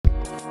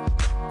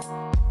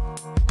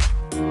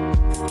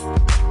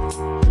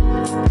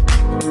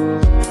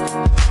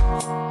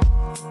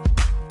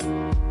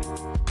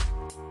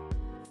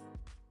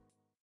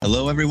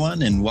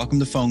everyone, and welcome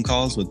to Phone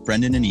Calls with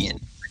Brendan and Ian.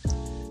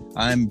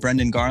 I'm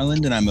Brendan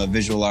Garland, and I'm a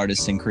visual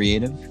artist and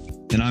creative.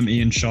 And I'm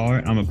Ian Shaw.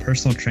 I'm a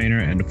personal trainer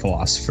and a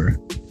philosopher.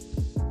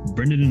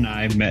 Brendan and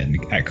I met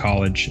at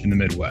college in the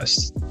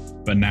Midwest,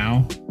 but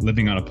now,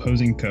 living on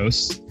opposing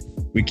coasts,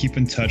 we keep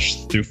in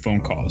touch through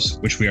phone calls,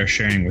 which we are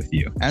sharing with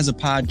you. As a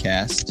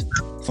podcast,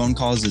 Phone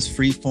Calls is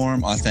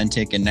free-form,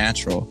 authentic, and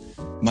natural,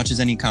 much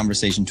as any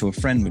conversation to a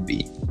friend would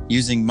be.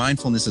 Using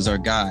mindfulness as our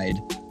guide,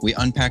 we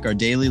unpack our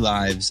daily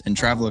lives and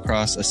travel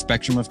across a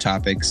spectrum of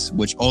topics,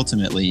 which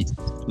ultimately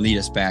lead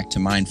us back to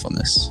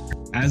mindfulness.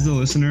 As the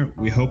listener,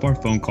 we hope our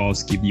phone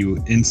calls give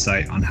you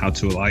insight on how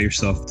to allow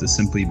yourself to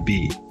simply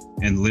be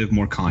and live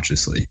more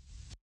consciously.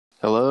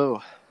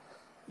 Hello.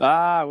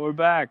 We're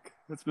back.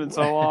 It's been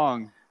so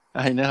long.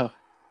 I know.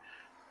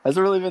 Has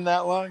it really been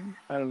that long?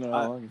 I don't know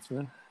how long it's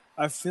been.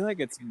 I feel like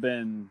it's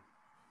been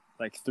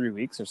like 3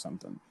 weeks or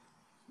something.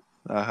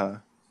 Uh-huh.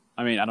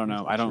 I mean, I don't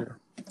know. I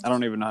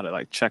don't even know how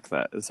to check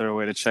that. Is there a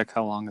way to check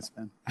how long it's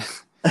been?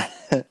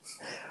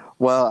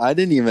 Well, I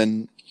didn't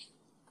even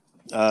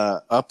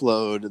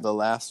upload the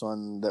last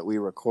one that we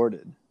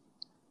recorded.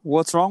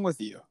 What's wrong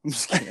with you? I'm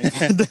just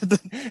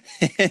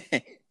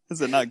kidding.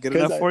 Is it not good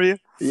enough for you?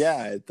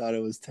 Yeah, I thought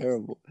it was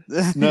terrible.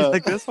 No,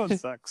 this one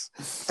sucks.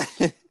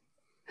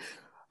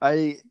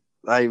 I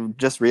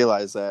just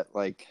realized that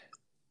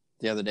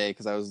the other day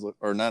because I was,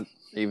 or not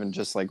even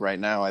just right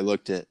now, I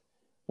looked at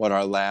what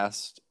our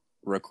last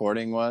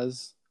recording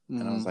was,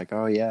 and I was like,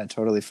 oh yeah, I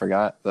totally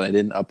forgot that I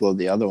didn't upload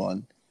the other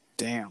one.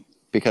 Damn.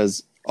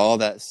 Because all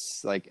that,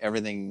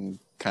 everything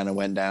kind of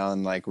went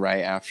down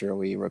right after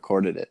we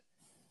recorded it.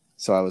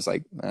 So I was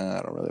like, I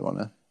don't really want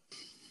to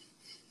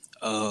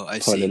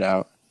put it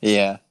out.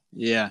 Yeah.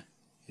 Yeah.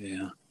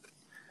 I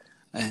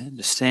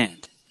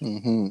understand.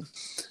 Mm-hmm.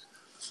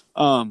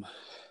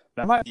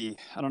 That might be,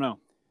 I don't know.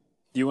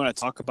 Do you want to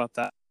talk about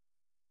that?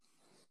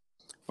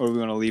 Or do we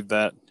want to leave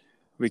that?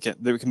 We can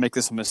make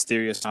this a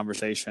mysterious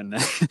conversation.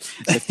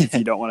 if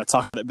you don't want to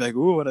talk about it, be like,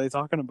 ooh, what are they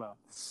talking about?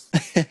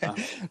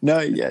 No,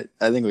 yeah,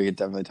 I think we could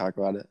definitely talk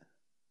about it.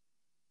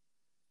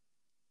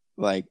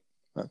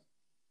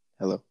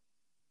 Hello.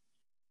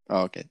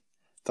 Oh, okay.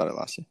 Thought I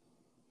lost you.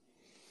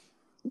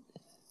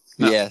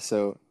 No. Yeah,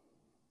 so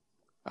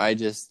I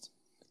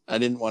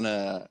didn't want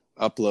to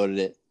upload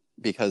it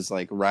because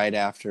right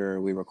after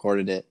we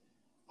recorded it,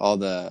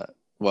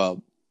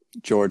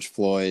 George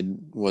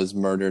Floyd was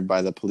murdered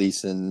by the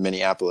police in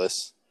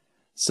Minneapolis.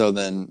 So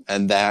then,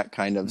 and that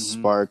kind of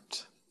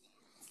sparked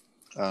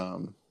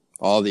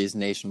all these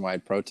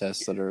nationwide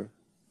protests that are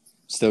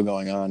still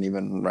going on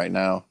even right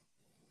now.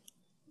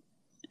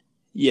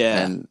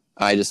 Yeah. And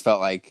I just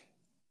felt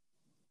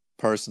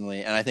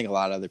personally, and I think a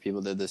lot of other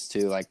people did this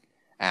too, I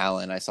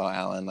saw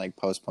Alan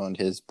postponed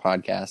his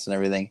podcast and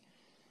everything,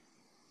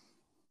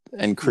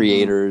 and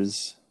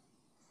creators,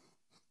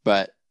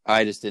 but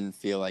I just didn't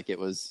feel like it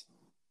was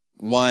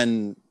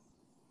one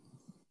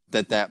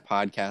that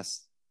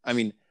podcast. I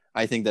mean,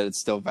 I think that it's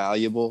still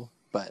valuable,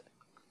 but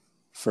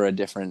for a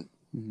different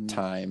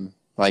time.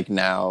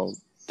 Now,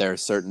 there are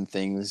certain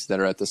things that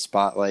are at the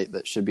spotlight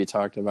that should be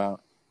talked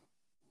about,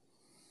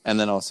 and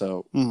then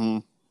also,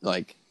 even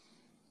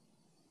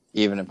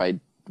if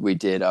we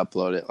did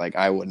upload it,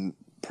 I wouldn't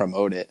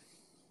promote it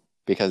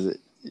because it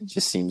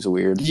just seems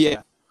weird.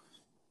 Yeah.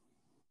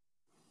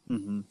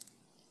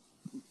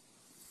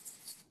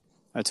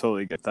 I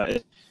totally get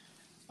that.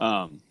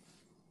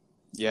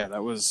 Yeah,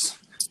 that was...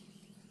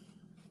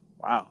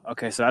 Wow.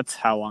 Okay, so that's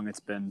how long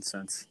it's been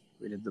since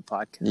we did the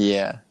podcast.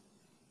 Yeah.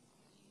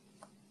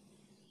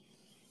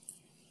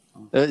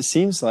 It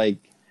seems like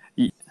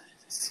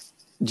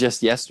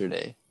just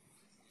yesterday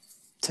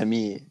to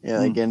me.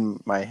 Yeah, in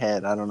my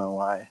head. I don't know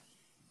why.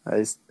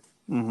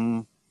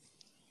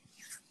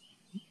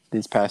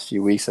 These past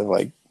few weeks have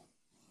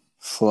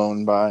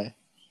flown by.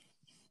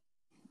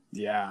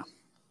 Yeah.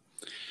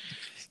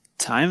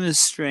 Time is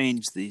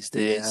strange these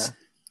days.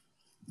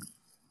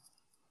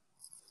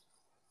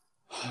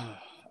 Yeah.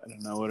 I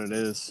don't know what it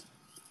is.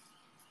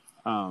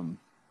 But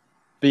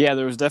yeah,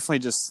 there was definitely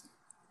just,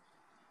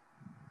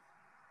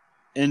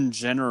 in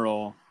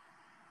general,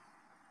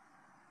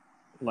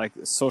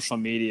 social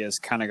media has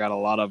kind of got a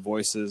lot of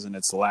voices and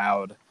it's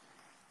loud,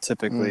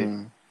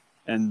 typically.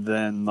 And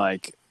then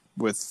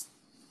with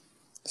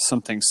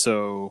something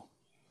so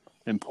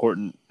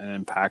important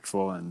and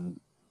impactful and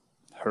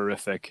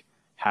horrific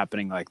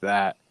happening like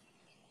that,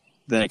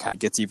 then it kind of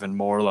gets even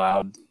more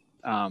loud,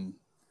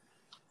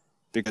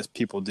 because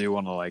people do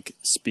want to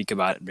speak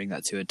about it and bring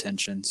that to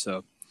attention.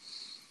 So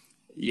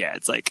yeah,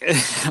 it's I'm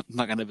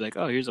not gonna be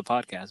oh, here's a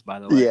podcast, by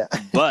the way. Yeah.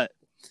 But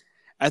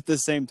at the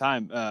same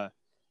time,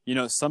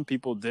 some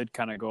people did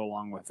kind of go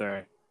along with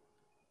their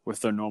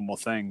normal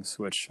things,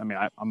 which I mean,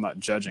 I'm not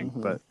judging,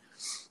 but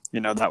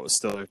that was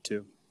still there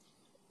too.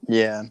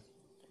 Yeah.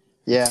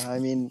 I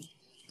mean,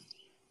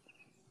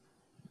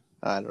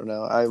 I don't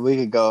know. We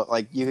could go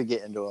you could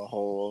get into a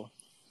whole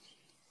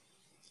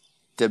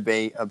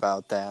debate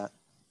about that,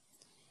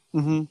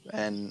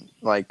 and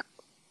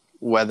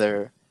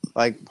whether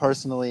I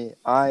personally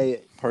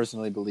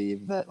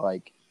believe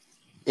that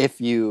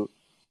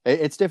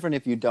it's different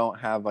if you don't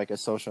have like a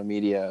social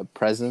media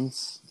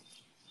presence,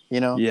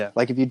 Yeah.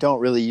 like if you don't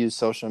really use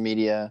social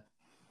media.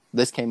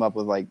 This came up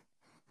with like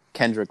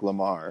Kendrick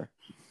Lamar.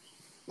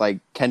 Like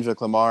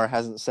Kendrick Lamar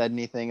hasn't said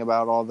anything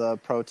about all the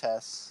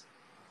protests,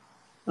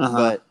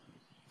 but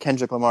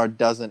Kendrick Lamar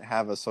doesn't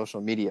have a social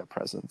media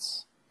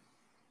presence.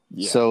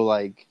 Yeah. So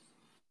like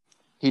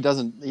he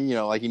doesn't,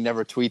 like he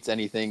never tweets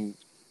anything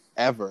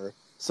ever.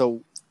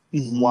 So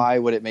why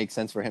would it make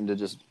sense for him to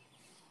just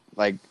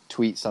like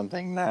tweet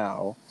something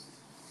now?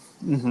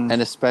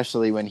 And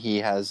especially when he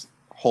has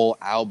whole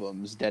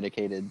albums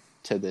dedicated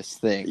to this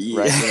thing,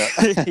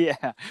 right?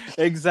 Yeah,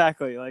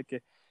 exactly.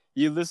 Like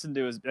you listen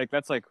to his, like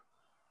that's like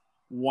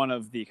one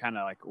of the kind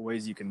of like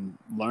ways you can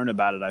learn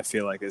about it. I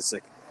feel like is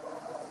like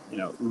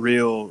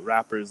real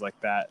rappers like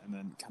that, and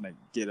then kind of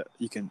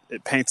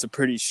it paints a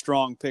pretty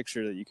strong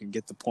picture that you can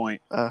get the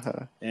point.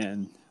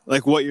 And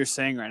like what you're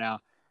saying right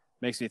now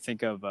makes me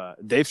think of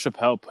Dave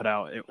Chappelle put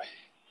out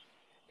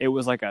it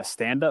was like a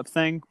stand-up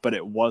thing, but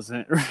it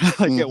wasn't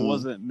like it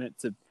wasn't meant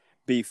to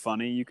be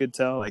funny. You could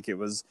tell like it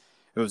was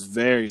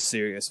very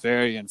serious,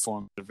 very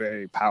informative,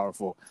 very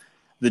powerful.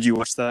 Did you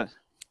watch that?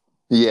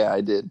 Yeah, I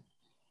did.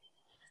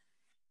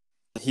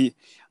 He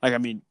like, I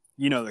mean,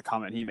 the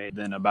comment he made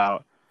then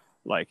about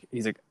like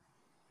he's like,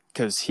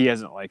 because he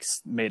hasn't like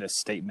made a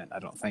statement, I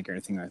don't think, or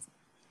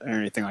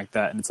anything like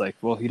that, and it's like,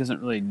 well, he doesn't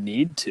really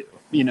need to,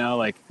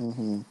 like,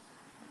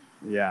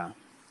 yeah,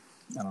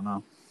 I don't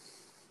know,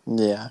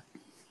 yeah.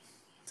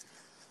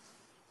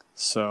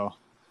 So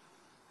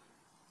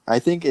I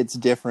think it's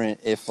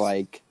different if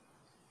like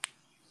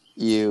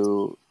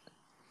you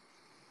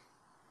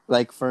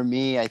like, for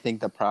me, I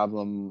think the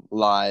problem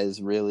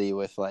lies really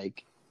with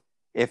like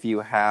if you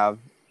have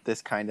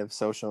this kind of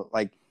social,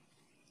 like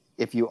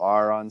if you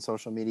are on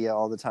social media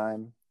all the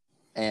time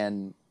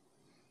and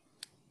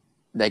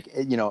like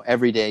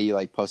every day you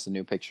like post a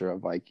new picture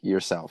of like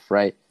yourself,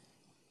 right?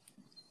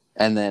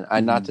 And then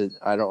I don't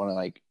want to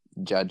like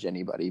judge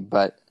anybody,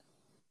 but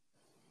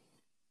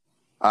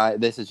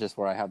this is just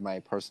where I have my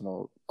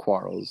personal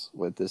quarrels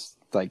with this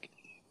like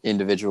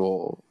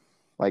individual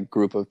like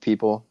group of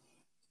people.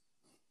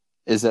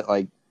 Is that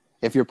like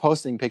if you're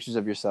posting pictures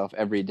of yourself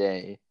every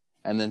day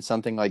and then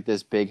something like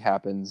this big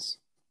happens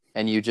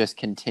and you just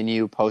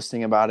continue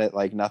posting about it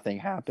like nothing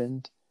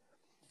happened,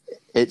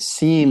 it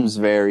seems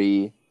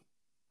very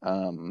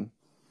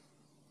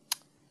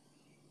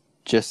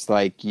just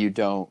like you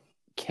don't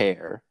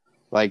care.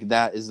 Like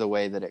that is the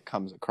way that it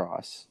comes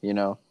across,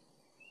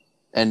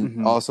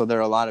 And also there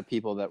are a lot of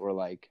people that were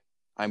like,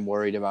 I'm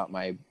worried about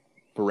my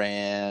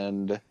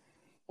brand,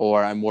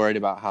 or I'm worried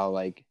about how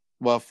like,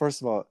 well,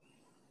 first of all,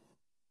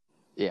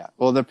 yeah,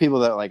 well, there are people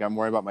that are like, I'm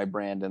worried about my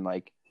brand and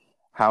like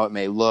how it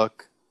may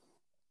look,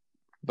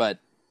 but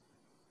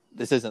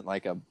this isn't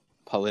like a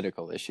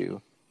political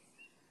issue.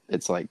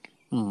 It's like,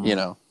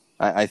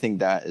 I think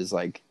that is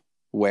like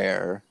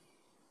where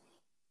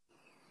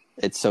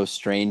it's so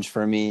strange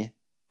for me,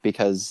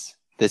 because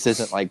this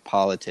isn't like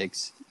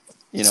politics,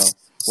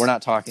 We're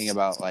not talking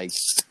about like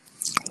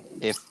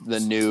if the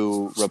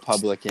new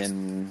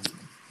Republican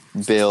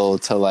bill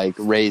to like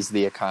raise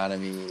the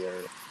economy, or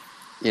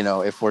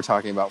if we're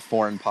talking about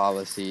foreign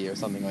policy or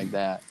something like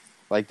that.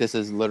 Like this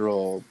is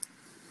literal,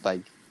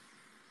 like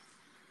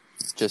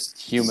just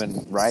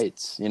human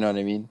rights. You know what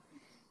I mean?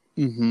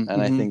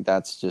 And I think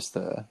that's just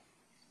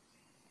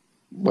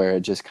where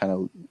it just kind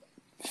of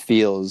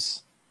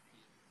feels.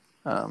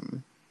 I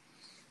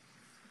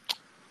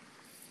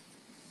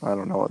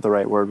don't know what the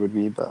right word would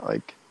be, but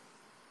like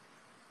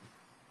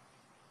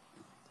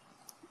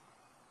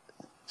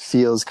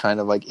feels kind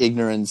of like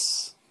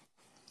ignorance,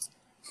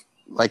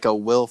 like a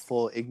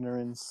willful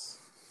ignorance.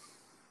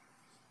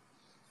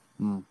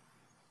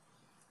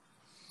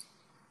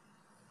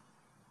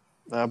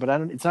 But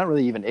it's not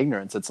really even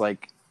ignorance. It's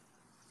like,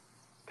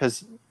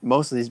 because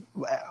most of these,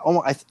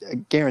 I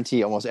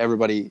guarantee almost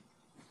everybody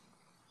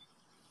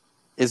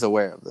is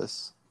aware of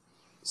this.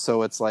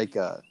 So it's like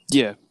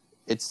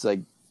it's like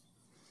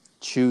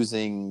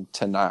choosing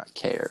to not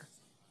care,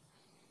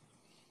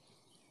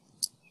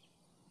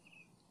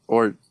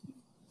 or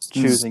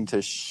choosing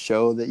to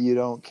show that you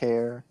don't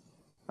care.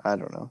 I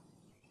don't know.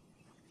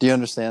 Do you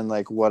understand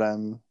like what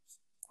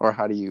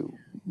how do you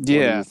what do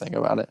you think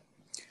about it?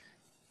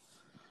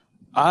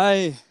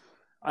 I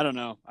don't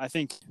know. I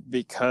think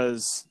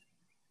because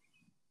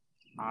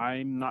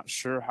I'm not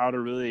sure how to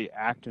really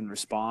act and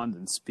respond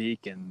and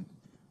speak and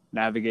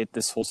navigate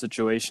this whole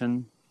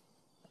situation.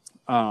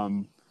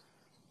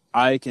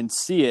 I can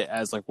see it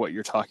as like what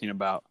you're talking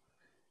about.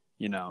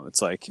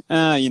 It's like,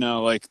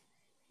 like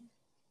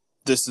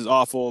this is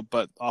awful,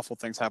 but awful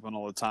things happen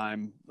all the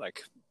time.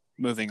 Like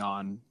moving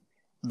on,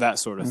 that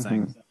sort of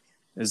thing.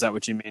 Is that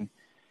what you mean?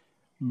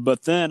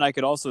 But then I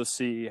could also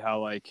see how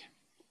like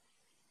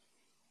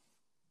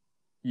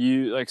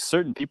you like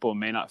certain people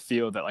may not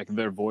feel that like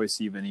their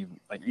voice even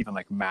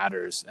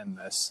matters in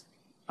this,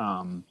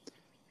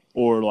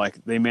 or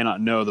like they may not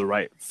know the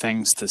right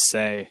things to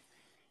say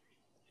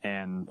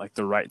and like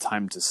the right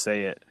time to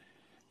say it.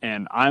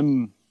 And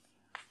I'm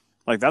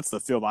like that's the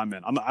field I'm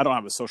in. I don't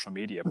have a social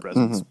media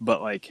presence,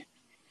 but like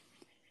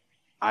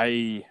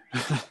I,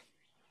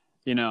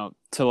 you know,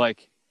 to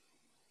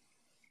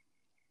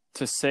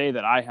say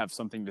that I have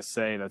something to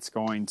say that's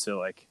going to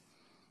like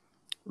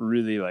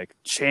really like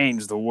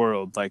change the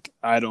world. Like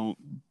I don't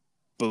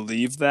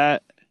believe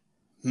that.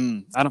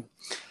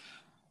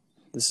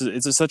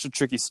 It's such a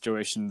tricky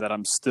situation that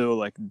I'm still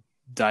like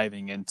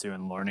diving into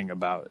and learning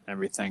about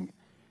everything.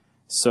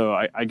 So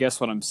I guess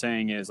what I'm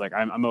saying is like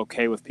I'm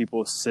okay with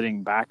people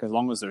sitting back as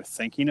long as they're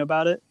thinking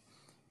about it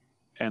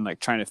and like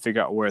trying to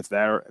figure out where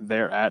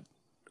they're at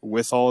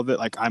with all of it.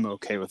 Like I'm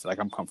okay with it. Like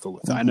I'm comfortable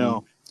with it. I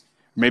know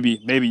maybe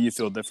you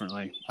feel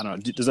differently. I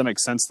don't know. Does that make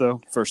sense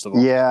though? First of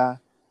all, Yeah,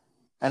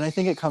 and I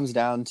think it comes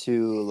down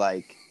to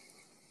like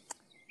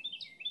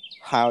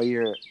how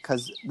you're,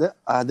 because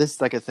this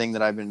is like a thing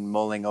that I've been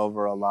mulling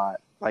over a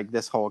lot. Like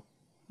this whole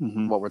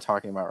what we're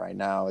talking about right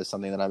now is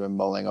something that I've been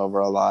mulling over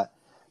a lot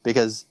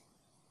because,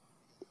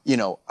 you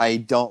know, I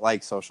don't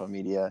like social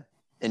media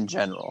in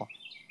general.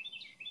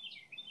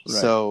 Right.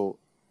 So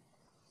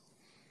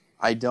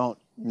I don't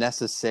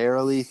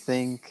necessarily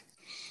think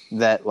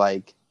that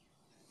like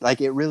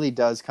it really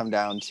does come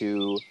down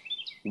to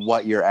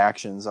what your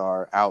actions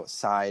are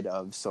outside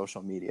of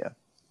social media.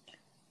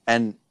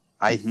 And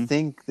I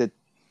think that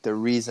the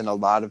reason a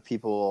lot of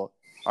people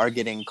are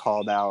getting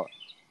called out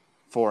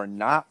for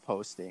not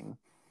posting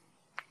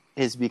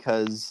is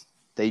because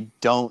they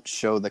don't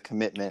show the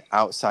commitment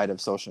outside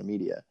of social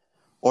media,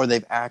 or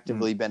they've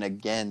actively been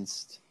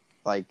against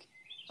like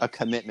a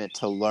commitment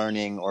to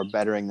learning or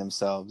bettering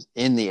themselves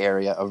in the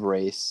area of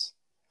race,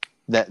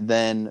 that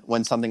then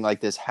when something like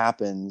this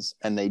happens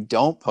and they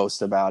don't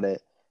post about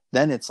it,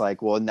 then it's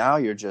like, well, now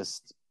you're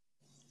just,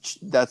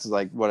 that's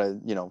like what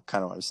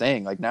kind of what I'm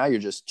saying. Like now you're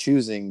just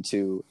choosing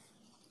to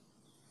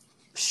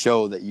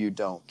show that you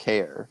don't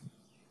care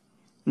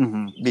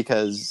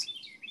because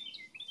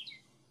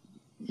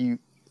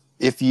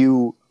if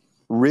you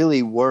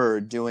really were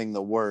doing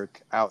the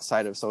work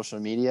outside of social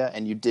media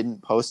and you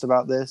didn't post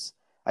about this,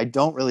 I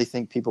don't really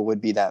think people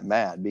would be that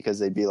mad, because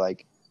they'd be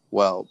like,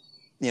 well,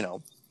 you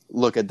know,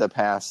 look at the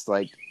past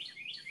like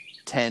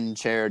 10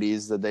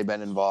 charities that they've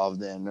been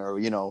involved in, or,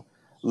 you know,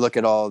 look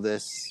at all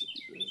this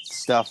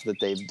stuff that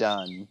they've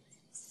done.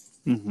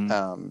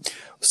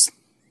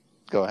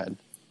 Go ahead.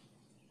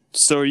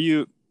 So are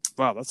you,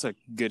 wow, that's a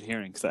good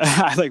hearing. Cause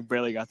I like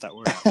barely got that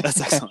word out.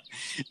 That's excellent.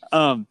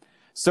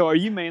 So are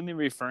you mainly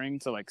referring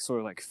to like sort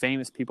of like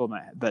famous people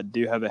that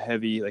do have a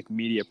heavy like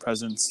media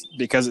presence?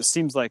 Because it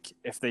seems like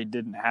if they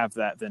didn't have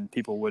that, then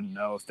people wouldn't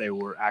know if they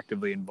were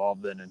actively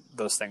involved in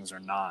those things or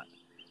not,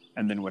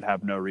 and then would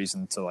have no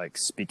reason to like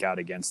speak out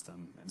against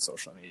them in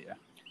social media.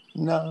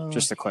 No.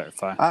 Just to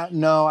clarify.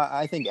 No,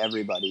 I think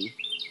everybody.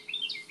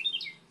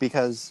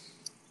 Because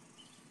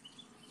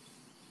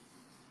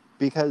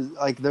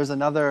like there's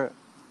another,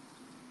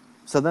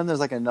 so then there's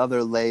like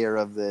another layer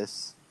of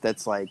this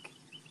that's like,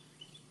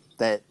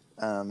 that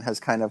has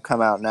kind of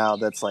come out now,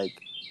 that's like,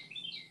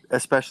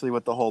 especially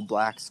with the whole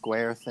black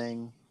square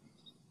thing,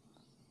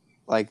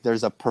 like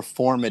there's a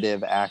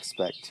performative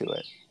aspect to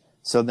it.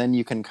 So then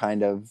you can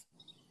kind of,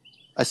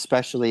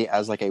 especially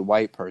as like a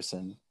white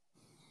person,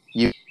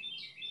 you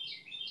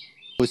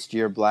post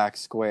your black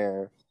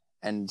square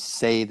and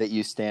say that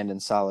you stand in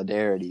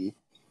solidarity,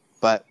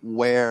 but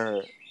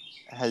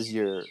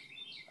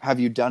have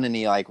you done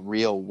any like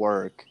real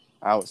work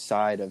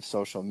outside of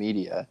social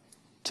media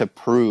to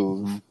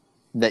prove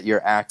that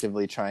you're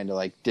actively trying to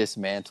like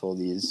dismantle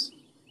these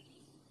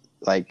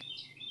like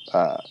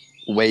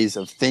ways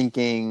of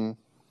thinking?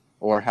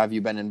 Or have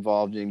you been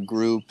involved in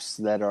groups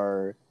that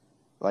are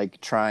like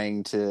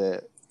trying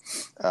to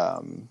I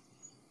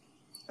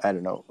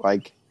don't know,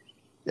 like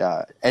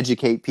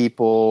educate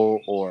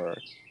people, or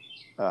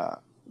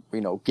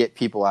get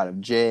people out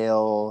of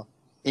jail?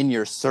 In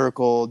your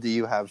circle, do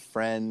you have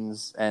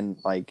friends, and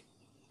like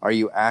are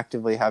you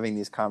actively having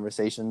these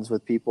conversations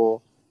with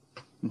people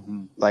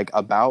like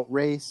about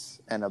race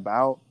and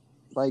about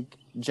like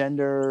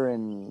gender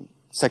and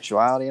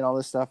sexuality and all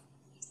this stuff?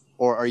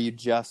 Or are you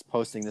just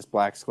posting this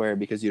black square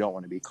because you don't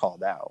want to be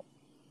called out?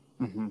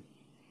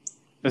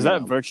 Is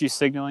that virtue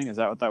signaling? Is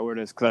that what that word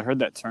is? Because I heard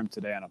that term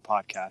today on a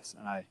podcast,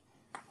 and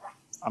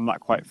I'm not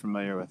quite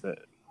familiar with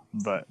it.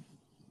 But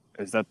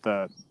is that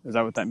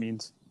what that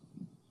means?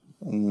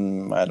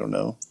 I don't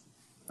know.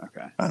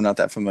 Okay. I'm not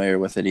that familiar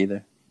with it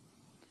either.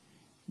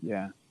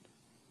 Yeah.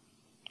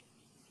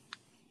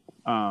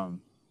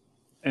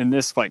 In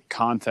this like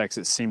context,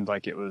 it seemed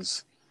like it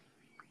was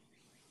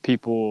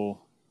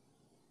people,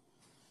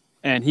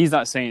 and he's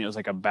not saying it was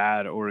like a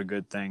bad or a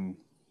good thing.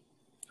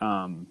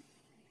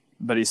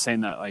 But he's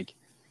saying that like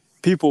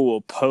people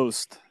will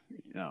post,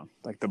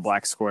 like the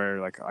black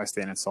square, like I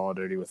stand in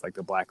solidarity with like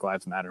the Black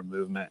Lives Matter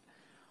movement,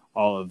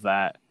 all of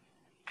that.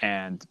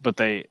 But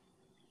they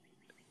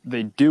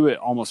do it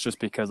almost just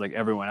because like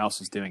everyone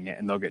else is doing it,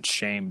 and they'll get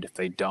shamed if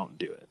they don't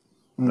do it,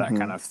 that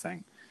kind of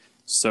thing.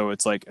 So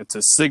it's like, it's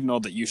a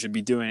signal that you should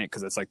be doing it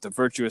because it's like the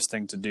virtuous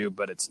thing to do,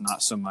 but it's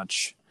not so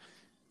much,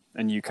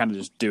 and you kind of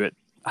just do it.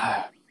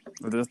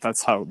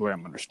 That's how the way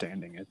I'm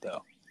understanding it,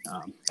 though.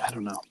 I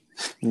don't know.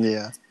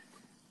 Yeah.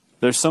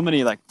 There's so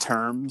many like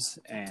terms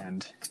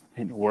and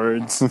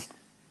words,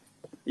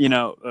 you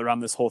know,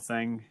 around this whole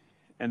thing,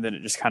 and then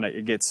it just kind of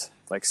it gets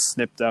like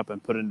snipped up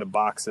and put into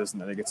boxes,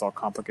 and then it gets all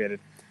complicated.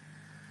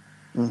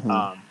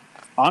 Mm-hmm.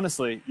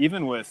 Honestly,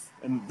 even with,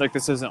 and like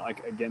this isn't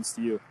like against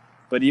you,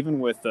 but even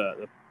with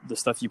the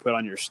stuff you put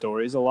on your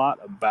stories a lot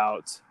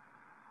about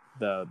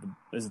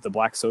is it the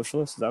Black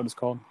Socialist? Is that what it's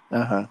called?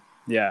 Uh-huh.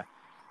 Yeah.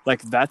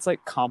 Like that's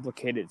like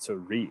complicated to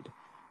read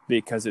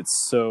because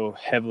it's so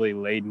heavily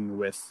laden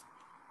with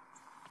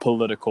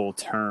political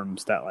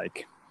terms that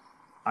like,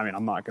 I mean,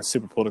 I'm not like a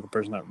super political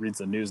person that reads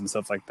the news and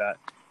stuff like that.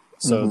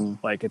 So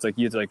like, it's like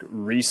you have to like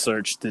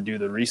research to do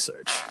the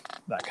research,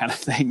 that kind of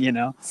thing, you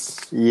know?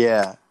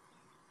 Yeah.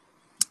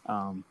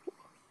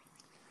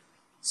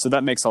 So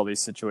that makes all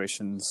these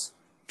situations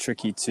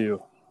tricky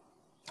too.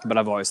 But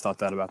I've always thought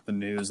that about the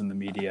news and the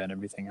media and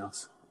everything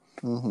else.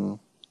 Mm-hmm.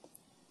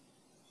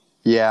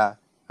 Yeah.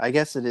 I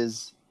guess it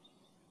is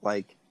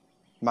like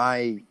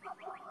my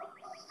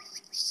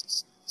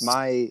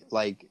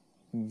like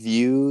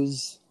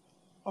views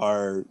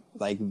are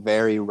like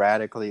very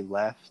radically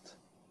left,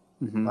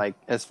 like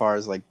as far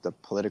as like the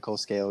political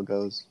scale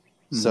goes.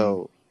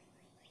 So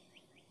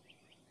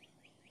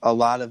a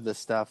lot of the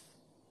stuff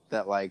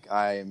that like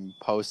I'm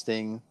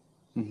posting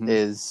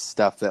is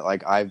stuff that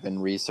like I've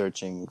been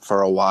researching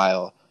for a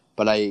while,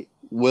 but I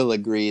will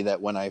agree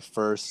that when I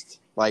first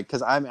like,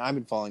 because I've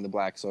been following the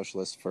Black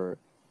Socialists for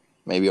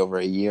maybe over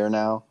a year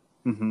now,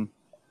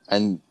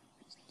 and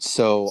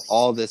so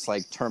all this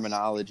like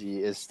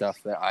terminology is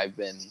stuff that I've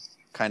been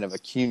kind of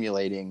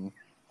accumulating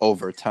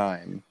over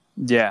time.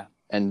 Yeah.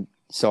 And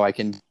so I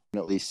can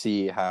definitely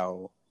see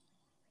how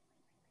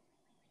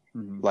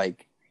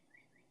like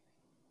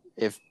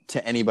if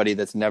to anybody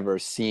that's never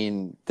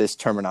seen this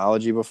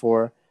terminology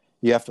before,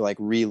 you have to like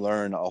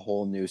relearn a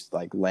whole new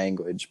like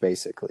language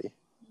basically.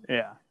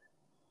 Yeah.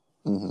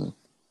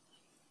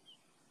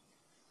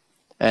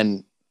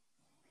 And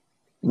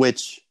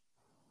which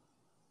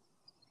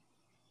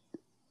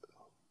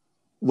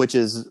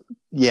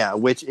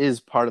is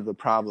part of the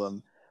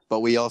problem, but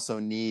we also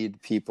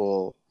need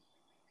people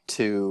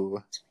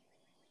to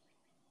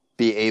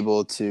be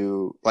able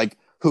to like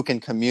who can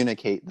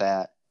communicate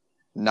that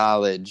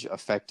knowledge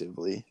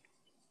effectively.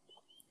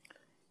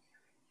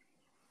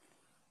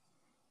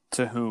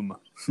 To whom?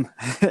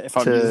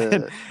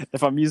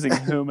 if I'm using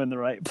whom in the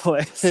right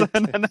place.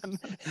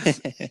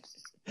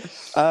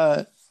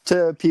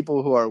 To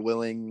people who are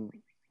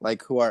willing,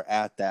 like who are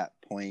at that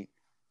point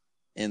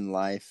in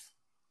life.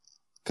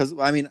 Because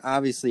I mean,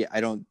 obviously,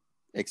 I don't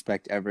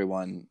expect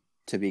everyone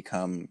to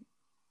become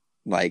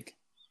like.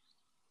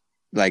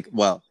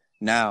 Well,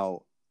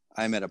 now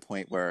I'm at a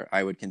point where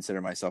I would consider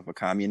myself a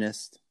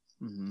communist,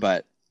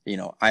 but you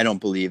know, I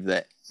don't believe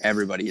that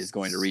everybody is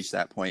going to reach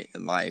that point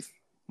in life.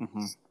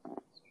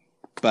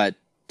 But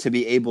to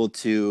be able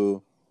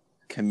to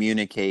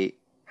communicate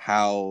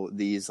how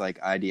these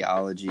like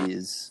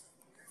ideologies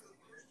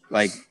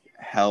like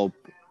help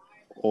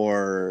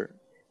or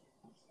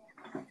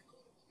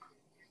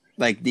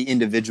like the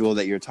individual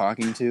that you're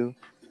talking to,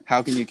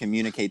 how can you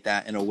communicate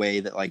that in a way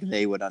that like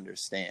they would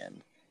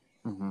understand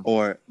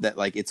or that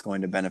like it's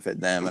going to benefit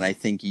them? And I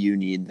think you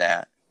need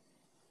that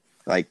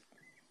like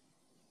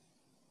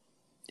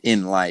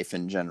in life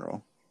in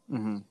general.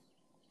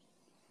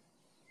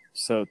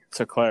 So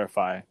to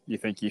clarify, you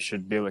think you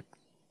should be like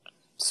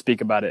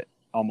speak about it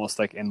almost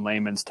like in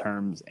layman's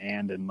terms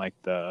and in like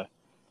the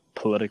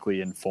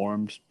politically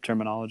informed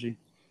terminology?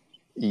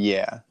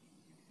 Yeah.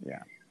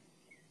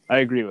 I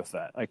agree with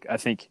that. Like, I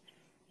think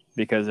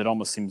because it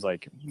almost seems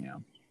like, you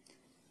know,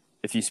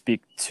 if you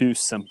speak too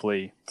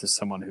simply to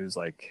someone who's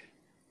like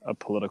a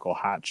political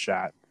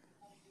hotshot,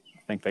 I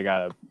think they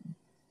got a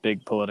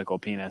big political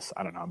penis.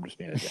 I don't know. I'm just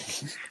being a dick.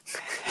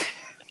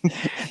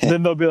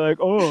 Then they'll be like,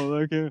 oh,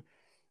 like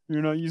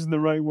you're not using the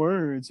right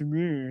words.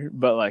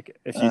 But like,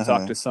 if you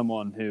talk to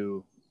someone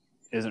who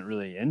isn't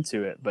really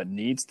into it, but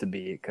needs to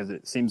be, because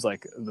it seems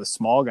like the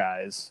small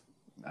guys,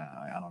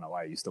 I don't know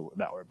why I used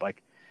that word, but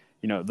like,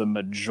 you know, the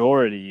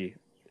majority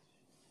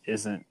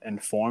isn't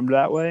informed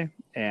that way.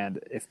 And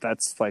if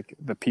that's like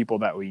the people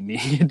that we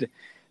need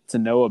to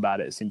know about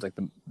it, it seems like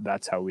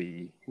that's how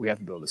we have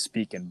to be able to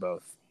speak in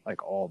both,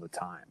 like all the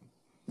time.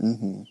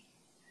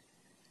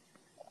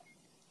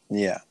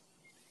 Yeah,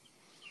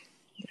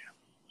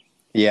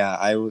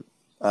 I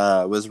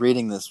was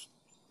reading this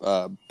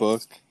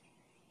book.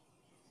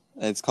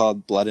 It's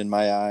called Blood in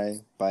My Eye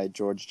by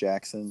George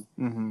Jackson.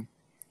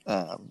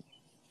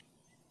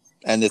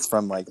 And it's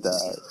from like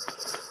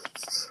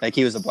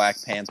he was a Black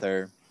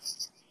Panther,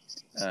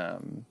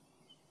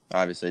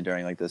 obviously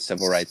during like the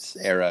civil rights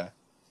era.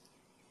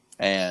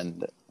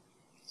 And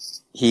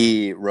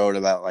he wrote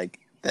about like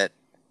that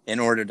in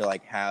order to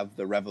like have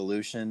the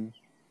revolution,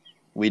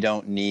 we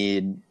don't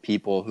need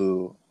people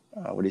who,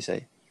 what do you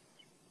say?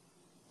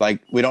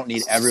 Like, we don't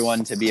need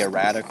everyone to be a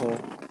radical.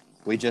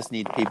 We just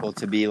need people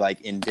to be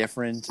like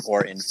indifferent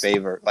or in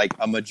favor, like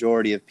a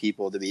majority of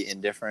people to be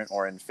indifferent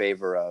or in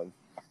favor of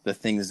the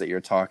things that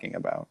you're talking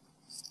about.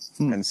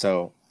 And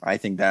so I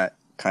think that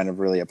kind of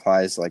really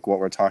applies to like what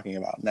we're talking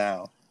about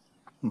now.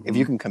 If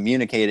you can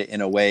communicate it in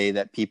a way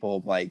that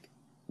people like,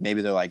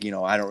 maybe they're like,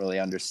 I don't really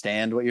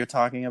understand what you're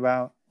talking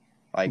about,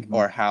 like,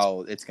 or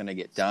how it's going to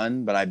get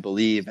done, but I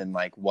believe in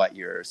like what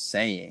you're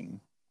saying,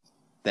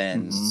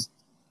 then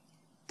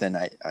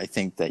I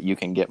think that you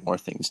can get more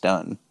things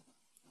done.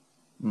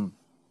 And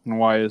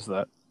why is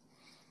that?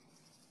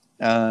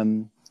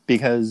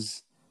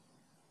 Because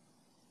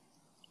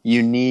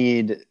you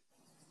need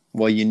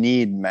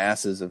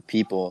masses of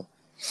people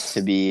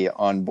to be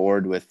on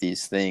board with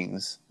these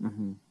things,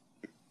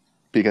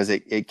 because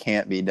it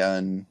can't be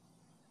done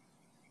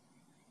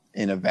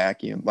in a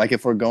vacuum. Like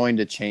if we're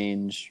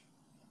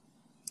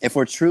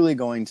truly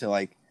going to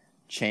like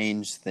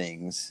change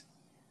things,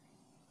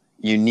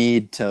 you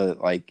need to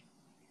like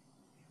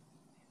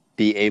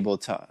be able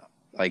to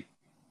like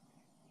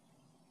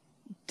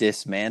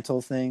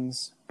dismantle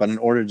things. But in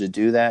order to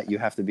do that, you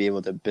have to be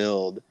able to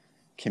build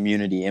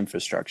community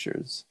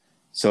infrastructures.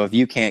 So if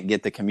you can't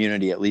get the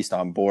community at least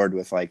on board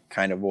with like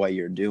kind of what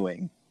you're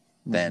doing,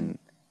 then,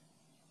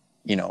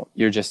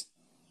 you're just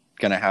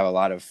going to have a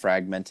lot of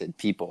fragmented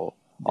people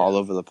all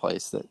over the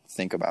place that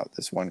think about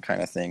this one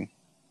kind of thing.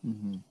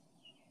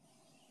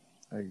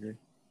 I agree.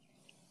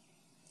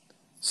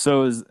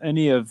 So is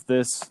any of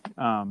this,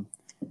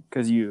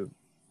 because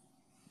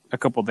a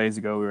couple days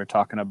ago we were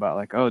talking about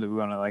like, do we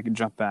want to like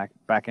jump back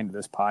into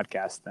this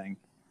podcast thing?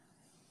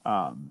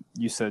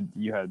 You said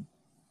you had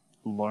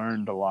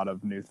learned a lot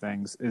of new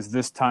things. Is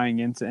this tying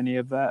into any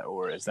of that,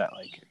 or is that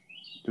like,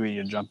 do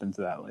we jump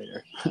into that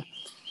later?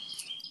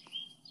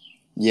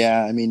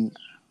 Yeah, I mean,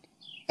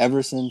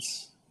 ever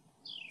since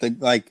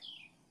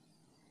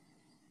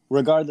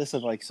regardless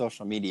of like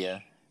social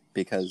media,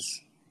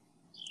 because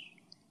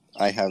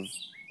I have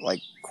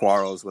like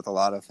quarrels with a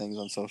lot of things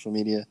on social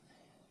media,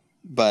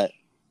 but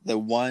the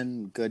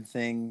one good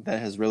thing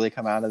that has really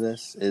come out of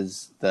this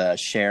is the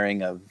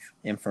sharing of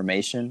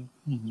information,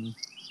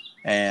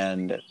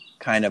 and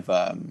kind of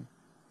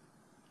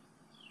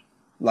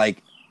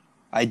like,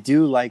 I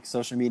do like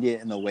social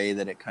media in the way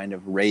that it kind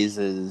of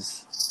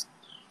raises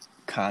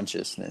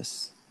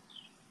consciousness,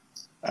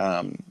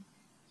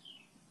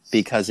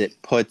 because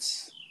it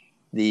puts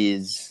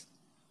these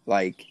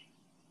like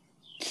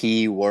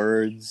key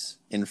words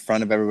in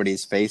front of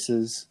everybody's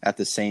faces at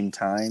the same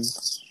time.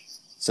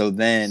 So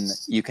then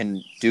you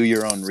can do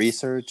your own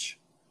research,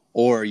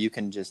 or you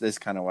can this is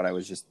kind of what I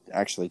was just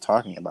actually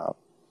talking about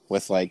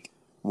with like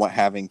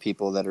having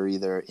people that are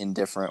either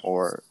indifferent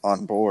or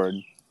on board.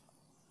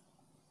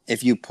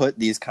 If you put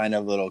these kind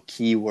of little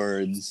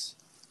keywords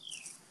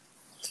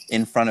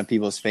in front of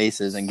people's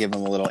faces and give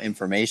them a little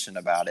information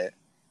about it,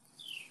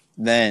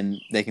 then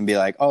they can be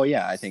like, oh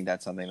yeah, I think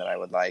that's something that I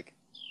would like.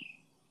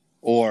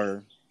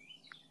 Or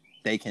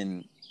they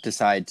can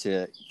decide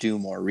to do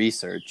more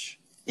research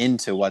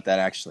into what that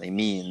actually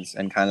means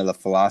and kind of the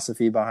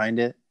philosophy behind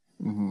it,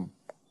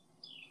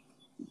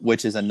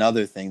 which is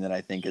another thing that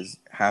I think has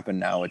happened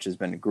now, which has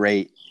been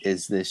great,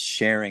 is this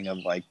sharing of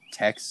like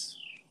texts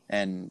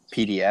and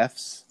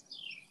PDFs.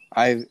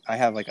 I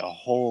have like a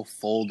whole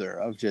folder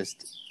of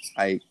just,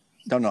 I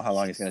don't know how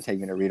long it's going to take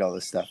me to read all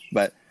this stuff,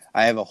 but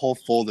I have a whole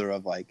folder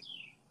of like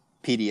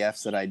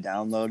PDFs that I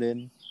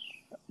downloaded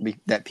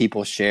that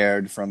people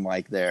shared from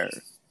like their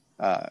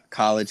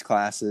college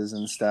classes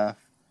and stuff,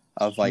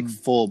 of like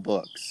full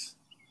books.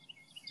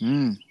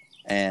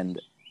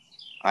 And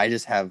I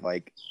just have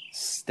like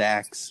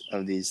stacks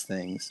of these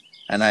things.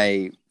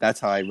 And that's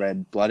how I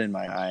read Blood in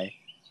My Eye.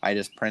 I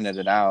just printed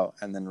it out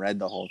and then read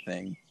the whole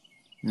thing.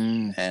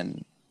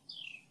 And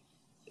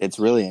it's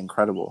really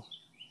incredible.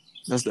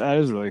 That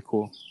is really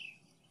cool.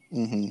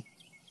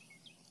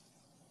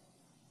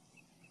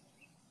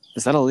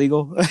 Is that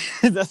illegal?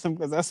 Is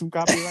that some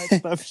copyright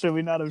stuff? Should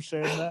we not have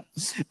shared that?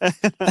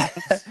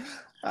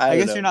 I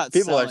guess you're not.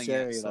 People are selling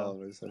sharing it all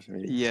over social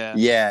media. Yeah.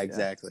 Yeah,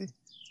 exactly.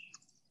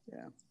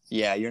 Yeah.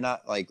 Yeah, you're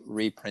not like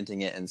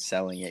reprinting it and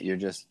selling it. You're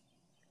just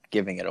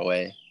giving it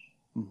away.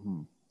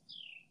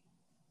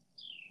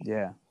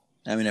 Yeah.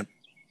 I mean,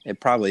 it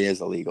probably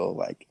is illegal,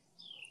 like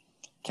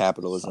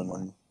capitalism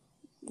and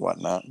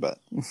whatnot, but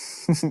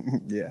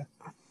yeah.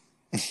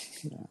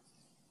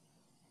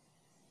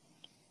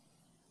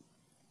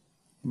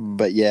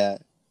 But yeah,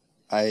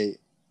 I've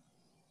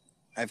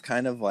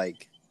kind of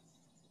like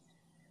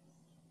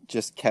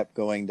just kept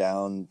going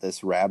down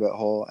this rabbit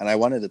hole, and I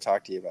wanted to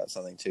talk to you about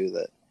something too,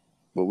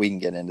 but we can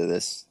get into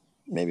this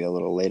maybe a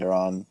little later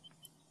on,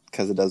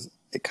 because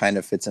it kind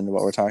of fits into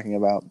what we're talking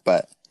about.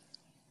 But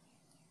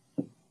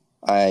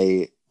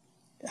I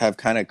have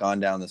kind of gone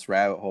down this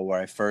rabbit hole where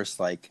I first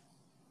like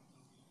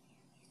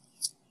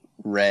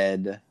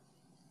read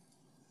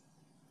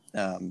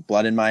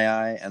Blood in My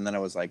Eye, and then I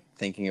was like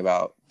thinking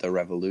about the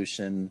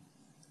revolution,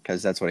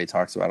 because that's what he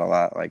talks about a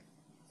lot, like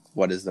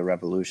what is the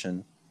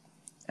revolution,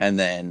 and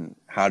then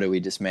how do we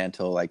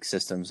dismantle like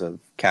systems of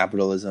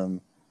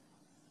capitalism.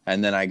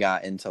 And then I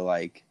got into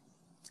like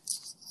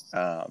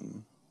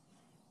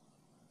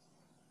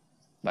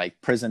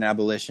prison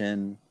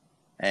abolition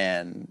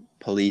and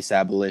police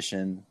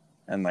abolition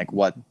and like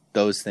what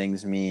those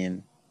things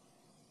mean,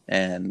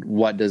 and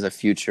what does a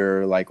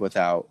future like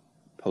without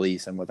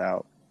police and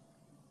without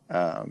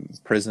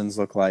prisons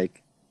look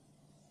like.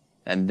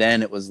 And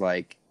then it was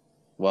like,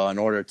 well, in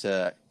order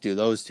to do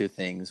those two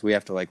things, we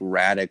have to like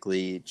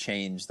radically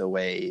change the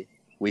way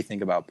we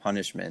think about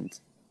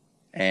punishment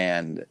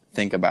and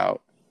think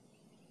about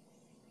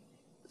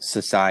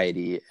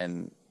society.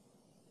 And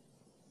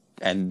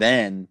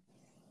then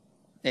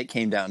it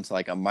came down to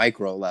like a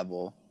micro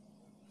level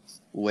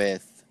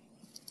with,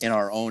 in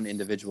our own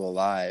individual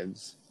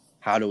lives,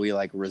 how do we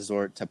like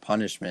resort to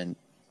punishment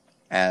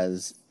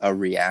as a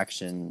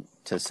reaction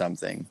to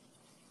something?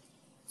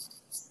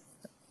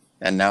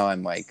 And now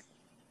I'm like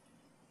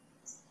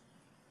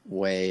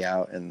way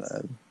out in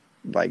the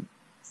like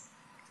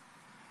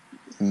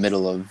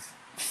middle of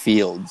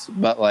fields,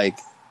 but like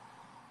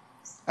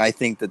I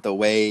think that the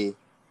way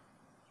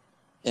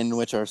in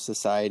which our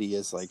society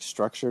is like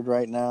structured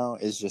right now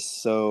is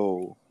just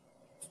so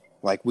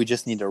like we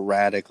just need to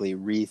radically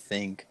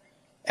rethink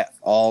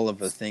all of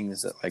the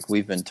things that like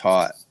we've been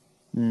taught,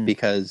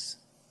 because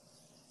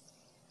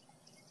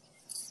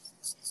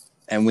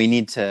and we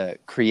need to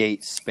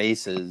create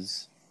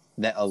spaces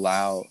that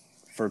allow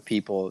for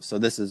people. So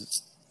this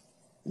is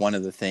one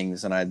of the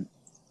things, and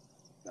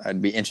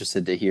I'd be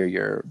interested to hear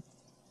your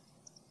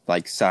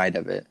like side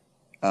of it.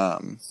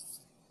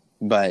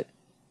 But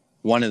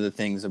one of the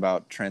things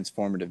about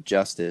transformative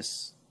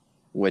justice,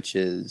 which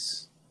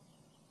is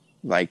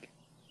like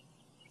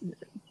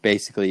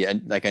basically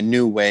like a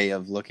new way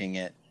of looking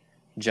at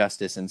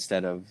justice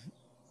instead of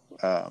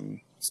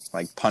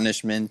like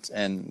punishment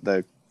and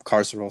the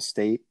carceral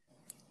state.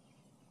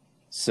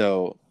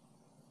 So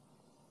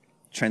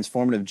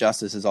transformative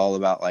justice is all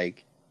about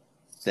like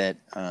that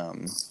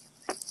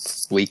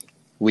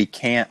we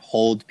can't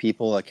hold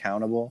people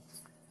accountable.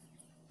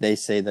 They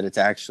say that it's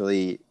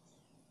actually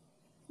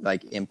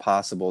like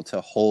impossible to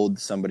hold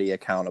somebody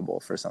accountable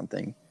for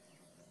something.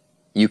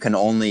 You can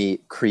only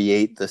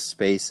create the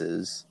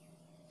spaces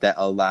that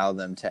allow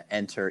them to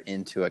enter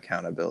into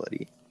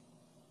accountability.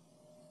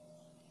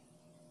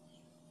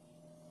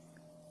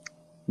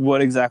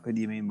 What exactly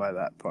do you mean by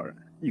that part?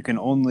 You can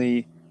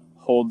only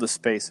hold the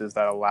spaces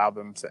that allow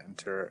them to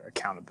enter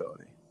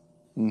accountability.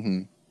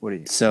 Mm-hmm. What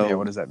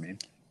does that mean?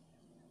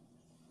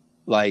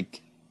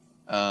 Like,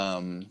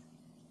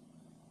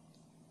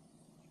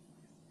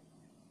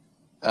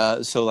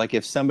 so like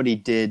if somebody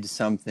did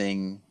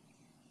something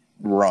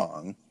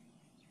wrong,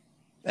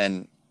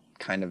 and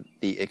kind of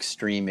the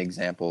extreme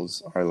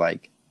examples are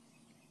like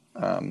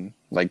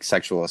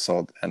sexual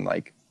assault and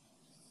like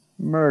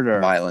murder,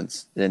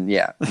 violence, and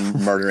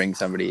murdering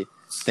somebody,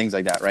 things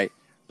like that, right?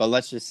 But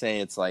let's just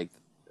say it's like,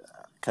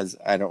 because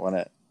I don't want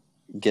to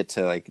get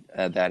to like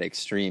that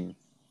extreme,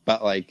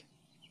 but like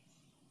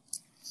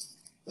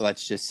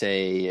let's just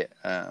say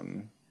I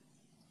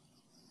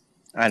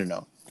don't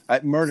know,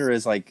 murder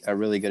is like a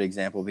really good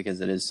example because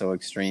it is so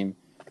extreme.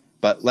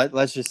 But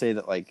let's just say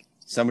that like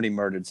somebody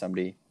murdered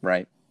somebody,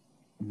 right?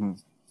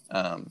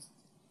 Mm-hmm.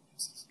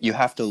 You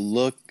have to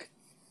look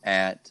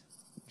at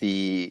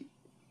the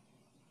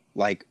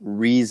like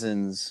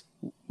reasons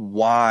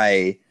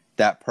why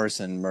that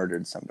person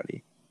murdered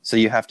somebody. So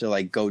you have to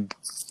like go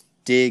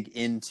dig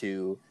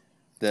into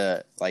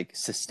the like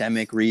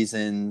systemic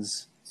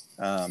reasons,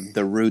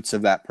 the roots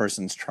of that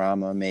person's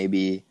trauma,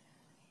 maybe,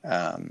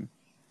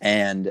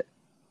 and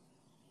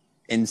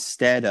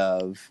instead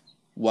of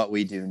what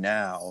we do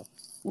now,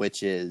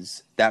 which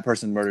is that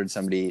person murdered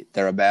somebody,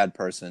 they're a bad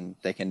person,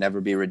 they can never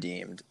be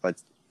redeemed,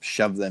 let's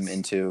shove them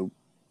into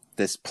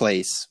this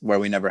place where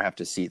we never have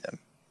to see them,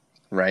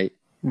 right?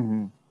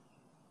 Mm-hmm.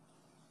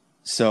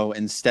 So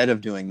instead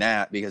of doing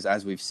that, because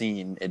as we've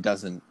seen, it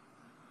doesn't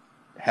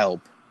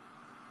help.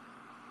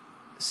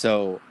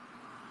 So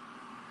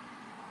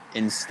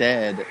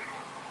instead,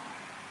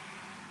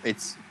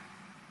 it's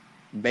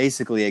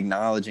basically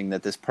acknowledging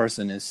that this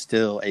person is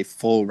still a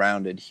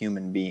full-rounded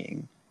human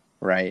being,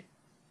 right?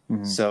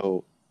 Mm-hmm.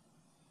 So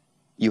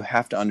you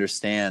have to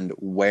understand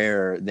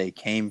where they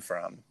came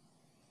from.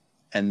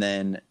 And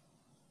then,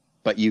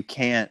 but you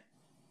can't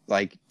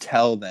like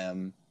tell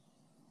them,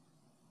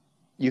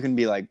 you can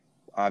be like,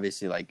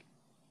 obviously like,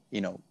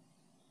 you know,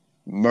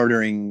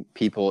 murdering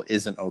people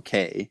isn't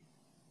okay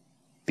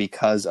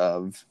because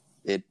of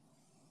it.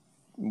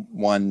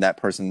 One, that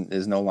person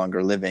is no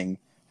longer living.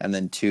 And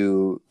then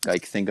two,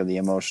 like think of the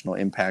emotional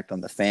impact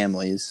on the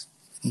families.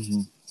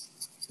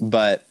 Mm-hmm.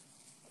 But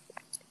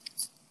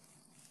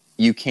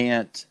you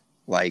can't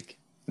like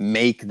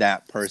make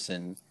that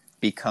person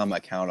become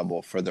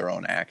accountable for their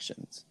own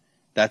actions.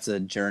 That's a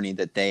journey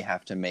that they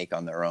have to make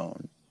on their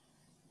own.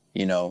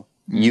 You know,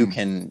 you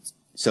can,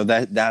 so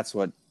that's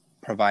what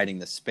providing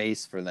the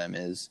space for them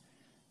is.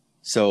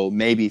 So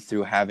maybe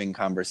through having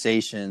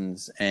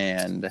conversations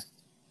and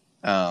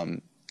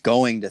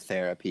going to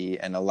therapy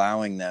and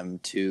allowing them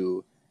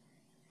to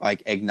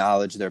like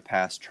acknowledge their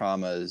past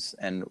traumas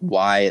and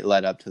why it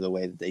led up to the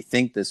way that they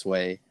think this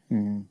way.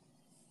 Mm-hmm.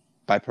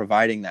 By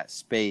providing that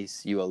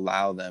space, you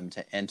allow them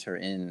to enter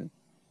in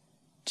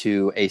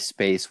to a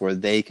space where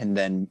they can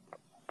then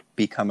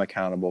become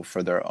accountable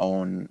for their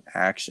own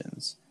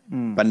actions,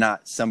 but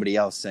not somebody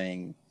else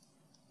saying,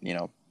 you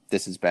know,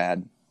 this is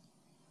bad.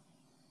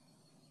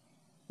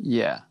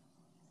 Yeah.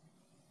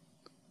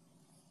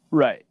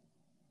 Right.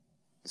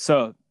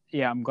 So,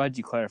 yeah, I'm glad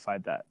you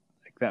clarified that.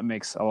 Like, that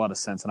makes a lot of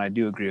sense, and I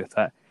do agree with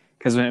that.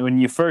 Because when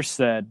you first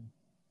said,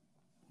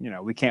 you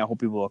know, we can't hold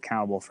people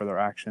accountable for their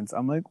actions,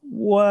 I'm like,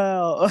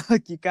 well,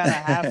 like, you kind of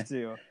have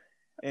to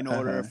in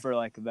order for,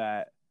 like,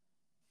 that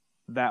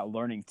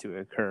learning to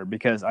occur.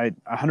 Because I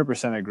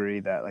 100% agree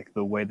that, like,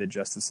 the way the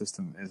justice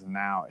system is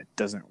now, it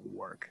doesn't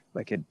work.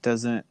 Like, it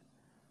doesn't,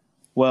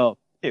 well,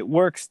 it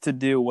works to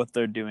do what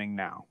they're doing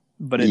now,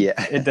 but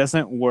it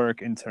doesn't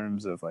work in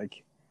terms of,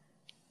 like,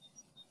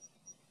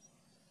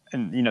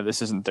 and, you know,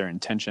 this isn't their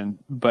intention,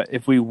 but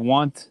if we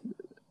want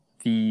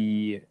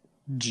the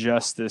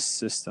justice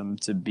system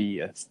to be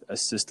a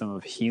system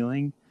of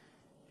healing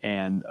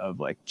and of,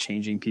 like,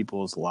 changing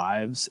people's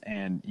lives,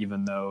 and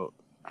even though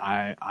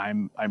I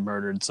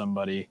murdered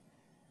somebody,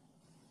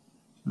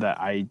 that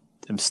I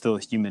am still a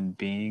human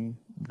being,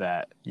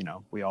 that, you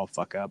know, we all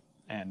fuck up,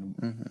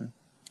 and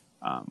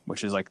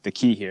which is, like, the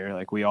key here.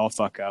 Like, we all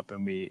fuck up,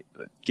 and we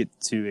get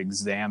to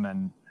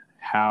examine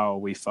how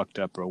we fucked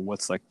up, or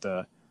what's, like,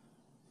 the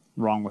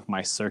wrong with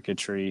my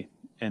circuitry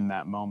in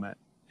that moment.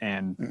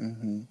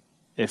 And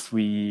if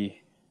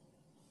we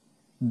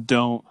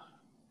don't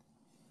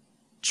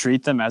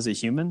treat them as a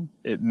human,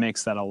 it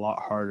makes that a lot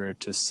harder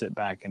to sit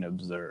back and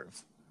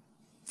observe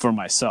for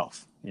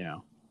myself, you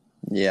know?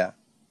 Yeah.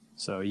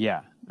 So,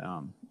 yeah,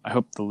 I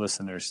hope the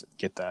listeners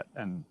get that.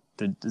 And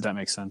did that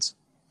make sense?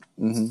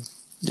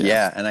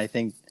 Yeah. And I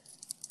think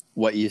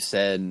what you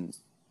said,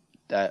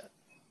 that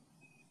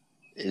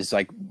is,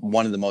 like,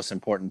 one of the most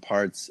important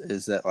parts,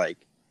 is that, like,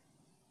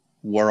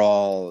 we're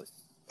all,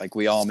 like,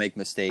 we all make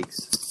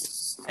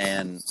mistakes,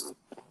 and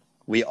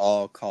we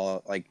all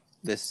call, like,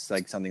 this,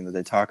 like, something that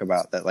they talk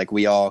about, that, like,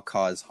 we all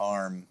cause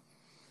harm,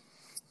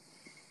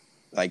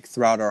 like,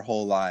 throughout our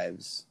whole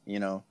lives, you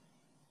know,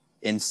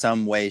 in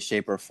some way,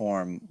 shape, or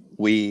form.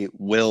 We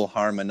will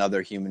harm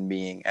another human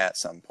being at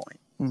some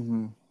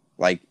point.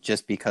 Like,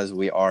 just because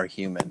we are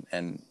human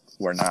and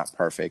we're not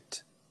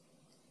perfect.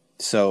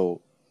 So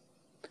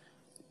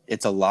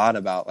it's a lot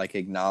about, like,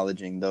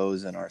 acknowledging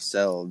those in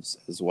ourselves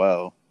as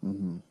well.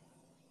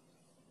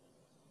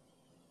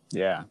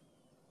 Yeah.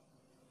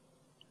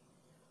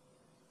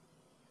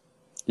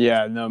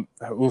 Yeah, no,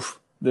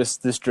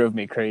 this drove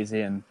me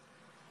crazy. And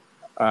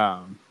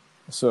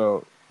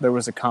so there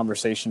was a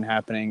conversation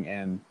happening,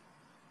 and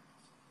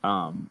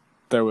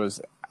there was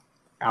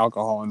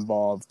alcohol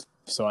involved,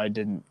 so I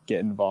didn't get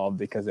involved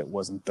because it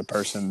wasn't the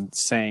person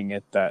saying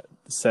it that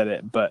said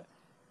it. But,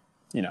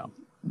 you know,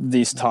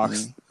 these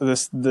talks,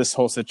 this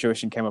whole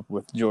situation came up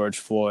with George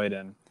Floyd,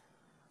 and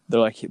they're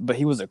like, but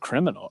he was a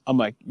criminal. I'm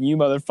like, you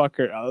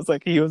motherfucker. I was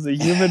like, he was a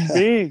human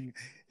being.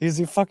 He's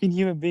a fucking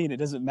human being. It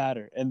doesn't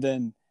matter. And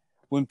then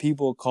when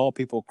people call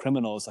people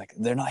criminals, like,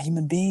 they're not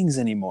human beings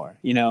anymore,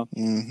 you know?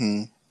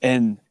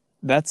 And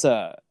that's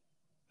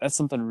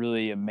something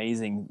really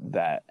amazing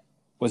that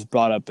was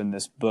brought up in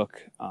this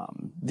book,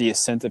 The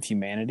Ascent of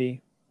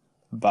Humanity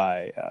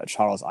by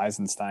Charles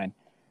Eisenstein,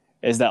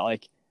 is that,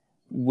 like,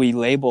 we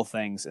label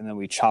things and then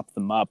we chop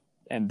them up,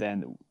 and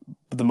then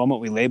the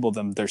moment we label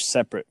them, they're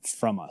separate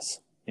from us,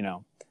 you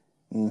know?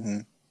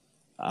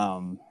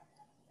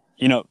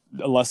 You know,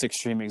 a less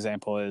extreme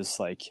example is,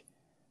 like,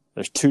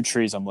 there's two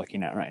trees I'm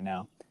looking at right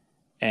now,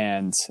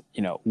 and,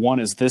 you know, one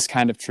is this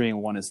kind of tree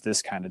and one is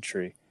this kind of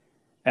tree.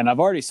 And I've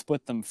already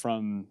split them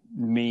from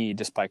me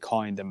just by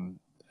calling them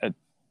a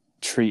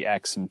tree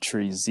X and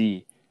tree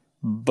Z.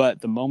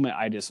 But the moment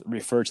I just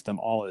refer to them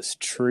all as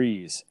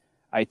trees,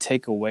 I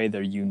take away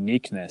their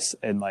uniqueness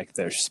and, like,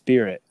 their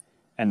spirit,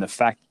 and the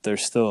fact that they're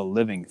still a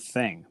living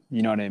thing.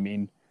 You know what I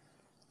mean?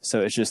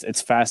 So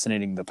it's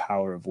fascinating, the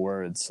power of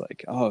words.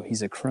 Like, oh,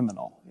 he's a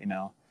criminal, you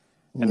know?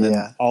 And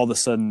then all of a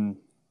sudden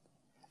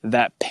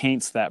that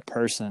paints that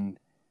person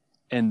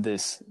in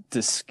this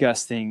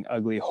disgusting,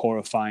 ugly,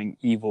 horrifying,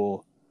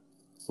 evil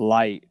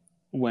light,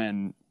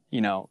 when,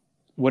 you know,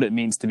 what it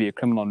means to be a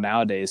criminal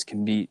nowadays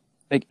can be,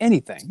 like,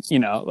 anything, you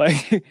know,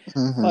 like,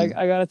 like,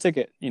 I got a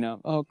ticket, you know,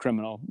 oh,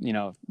 criminal, you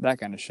know, that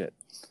kind of shit.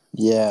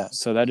 Yeah.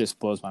 So that just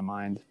blows my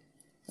mind.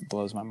 It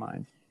blows my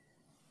mind.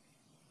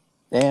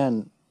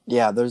 And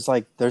yeah, there's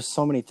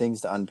so many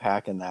things to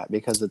unpack in that,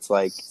 because it's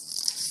like,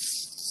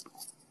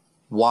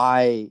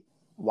 why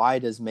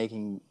does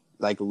making,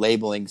 like,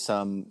 labeling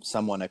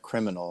someone a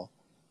criminal,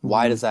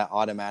 why does that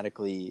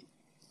automatically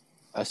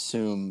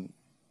assume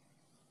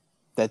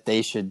that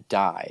they should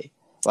die?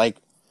 Like,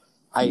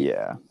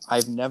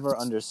 I've never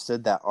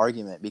understood that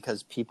argument,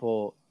 because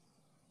people,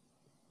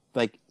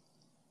 like,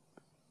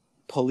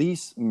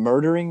 police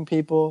murdering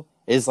people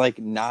is, like,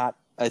 not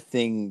a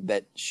thing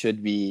that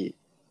should be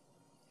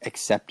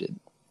accepted.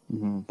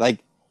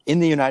 Like, in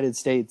the United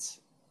States,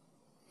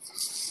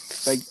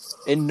 like,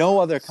 in no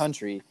other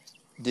country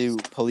do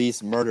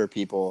police murder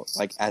people,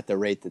 like, at the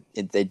rate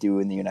that they do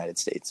in the United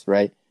States,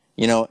 right?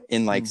 You know,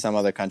 in, like, some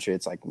other country,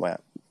 it's like, well,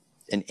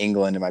 in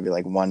England, it might be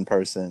like one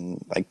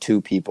person, like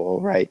two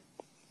people, right?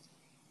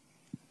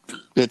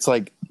 It's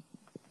like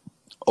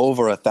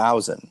over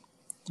 1,000.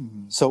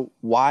 Mm-hmm. So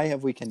why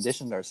have we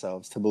conditioned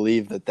ourselves to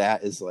believe that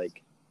that is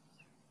like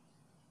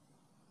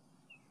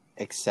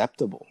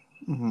acceptable?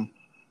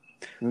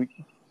 Mm-hmm.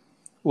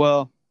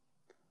 Well,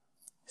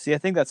 see, I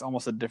think that's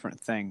almost a different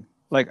thing.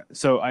 Like,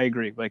 so I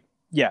agree. Like,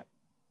 yeah,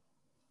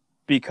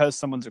 because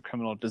someone's a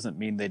criminal doesn't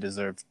mean they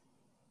deserve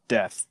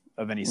death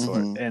of any sort.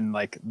 Mhm. And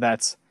like,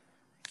 that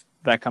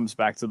comes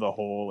back to the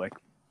whole, like,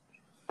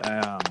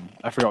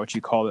 I forgot what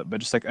you called it, but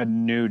just like a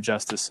new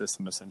justice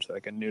system, essentially,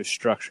 like a new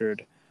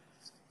structured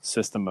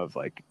system of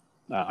like,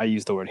 I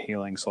used the word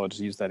healing, so I'll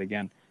just use that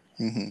again.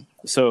 Mhm.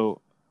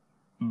 So,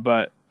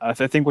 but I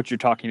think what you're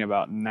talking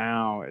about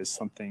now is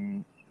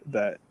something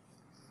that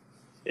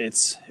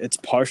it's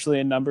partially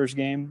a numbers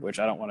game, which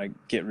I don't want to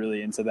get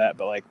really into that,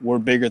 but like we're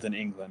bigger than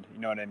England. You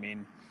know what I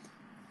mean?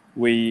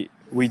 We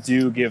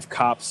do give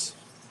cops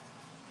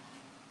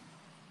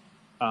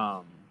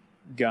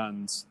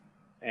guns,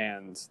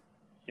 and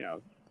you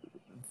know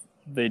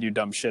they do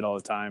dumb shit all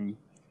the time.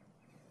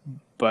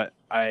 But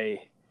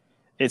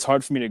it's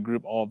hard for me to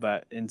group all of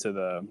that into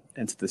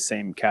the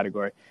same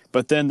category.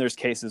 But then there's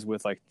cases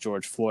with like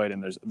George Floyd,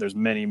 and there's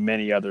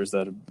many others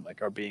that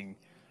are being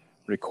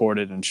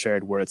recorded and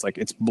shared where it's like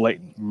it's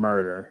blatant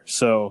murder.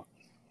 So,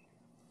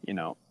 you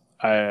know,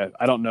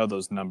 I don't know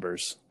those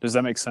numbers. Does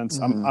that make sense?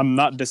 Mhm. I'm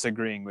not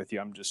disagreeing with you.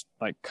 I'm just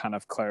like kind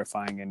of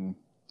clarifying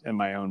in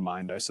my own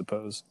mind, I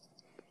suppose.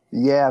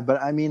 Yeah,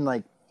 but I mean,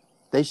 like,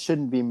 they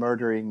shouldn't be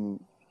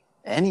murdering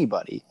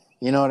anybody.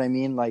 You know what I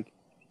mean? Like,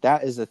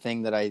 that is the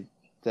thing that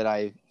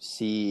I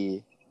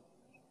see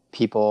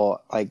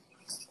people like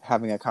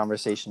having a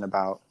conversation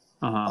about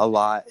a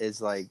lot,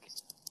 is like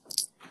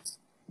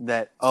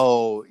that,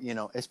 oh, you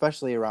know,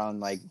 especially around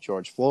like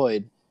George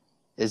Floyd,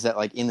 is that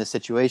like in the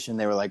situation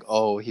they were like,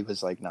 oh, he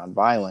was like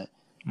nonviolent.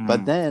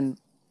 But then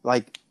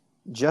like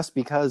just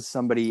because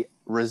somebody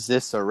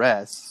resists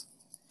arrest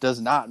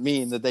does not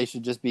mean that they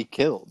should just be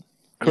killed.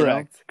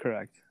 Correct.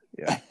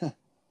 Yeah.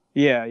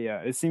 yeah.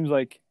 It seems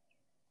like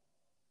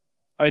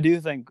I do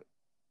think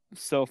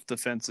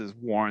self-defense is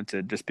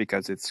warranted just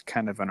because it's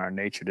kind of in our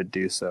nature to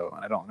do so.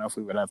 And I don't know if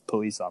we would have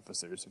police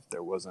officers if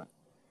there wasn't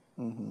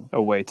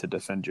a way to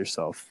defend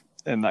yourself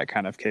in that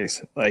kind of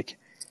case. Like,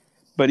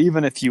 but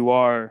even if you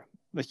are,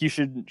 like, you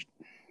should,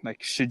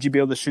 like, should you be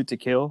able to shoot to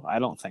kill? I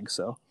don't think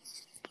so.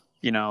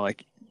 You know,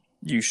 like,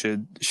 you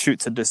should shoot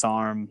to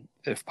disarm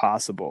if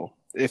possible,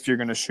 if you're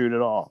going to shoot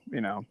at all,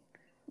 you know.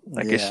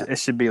 Like, Yeah. it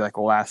should be like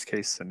a last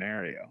case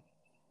scenario.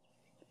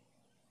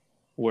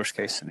 Worst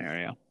case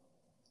scenario.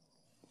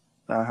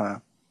 Uh-huh.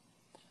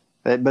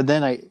 But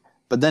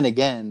then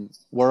again,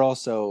 we're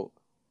also,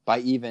 by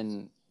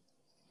even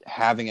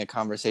having a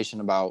conversation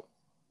about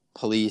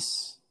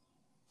police,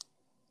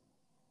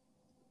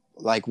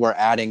 like, we're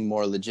adding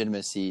more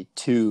legitimacy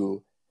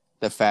to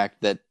the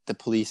fact that the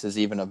police is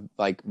even a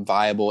like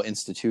viable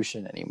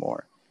institution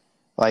anymore.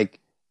 Like,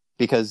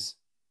 because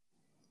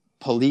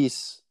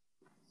police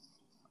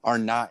are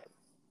not,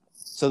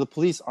 so the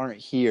police aren't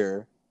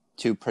here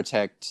to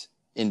protect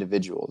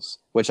individuals,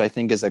 which I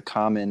think is a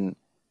common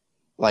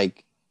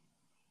like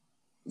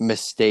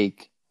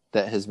mistake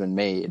that has been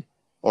made,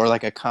 or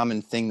like a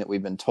common thing that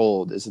we've been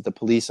told, is that the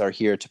police are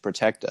here to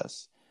protect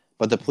us.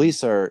 But the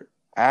police are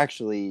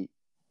actually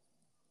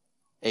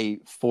a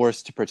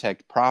force to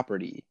protect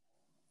property.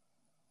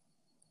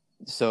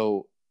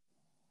 So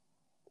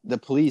the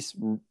police,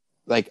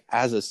 like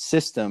as a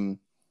system,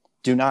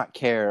 do not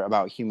care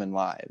about human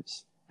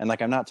lives. And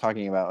like, I'm not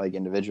talking about like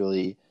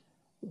individually,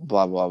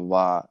 blah, blah,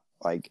 blah,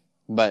 like,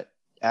 but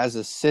as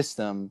a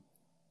system,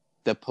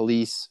 the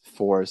police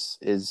force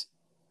is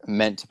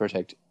meant to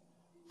protect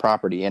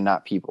property and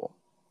not people.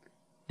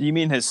 Do you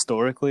mean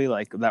historically,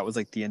 like that was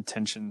like the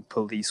intention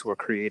police were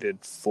created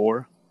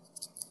for?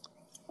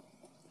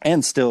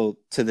 And still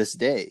to this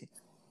day.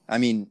 I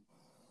mean,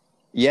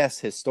 yes,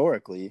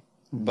 historically,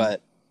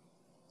 but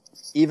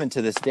even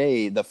to this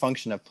day, the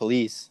function of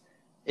police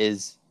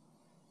is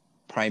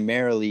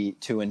primarily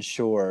to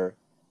ensure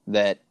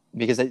that,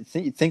 because I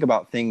think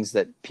about things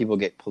that people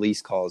get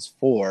police calls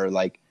for,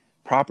 like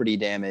property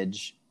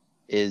damage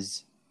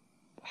is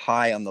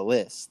high on the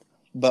list.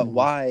 But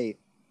why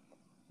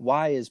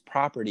is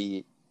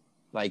property,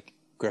 like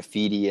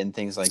graffiti and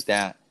things like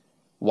that,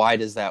 why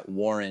does that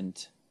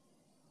warrant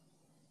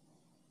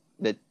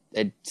that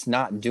it's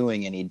not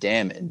doing any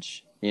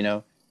damage? You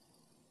know,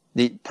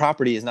 the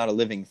property is not a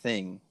living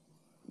thing,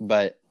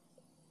 but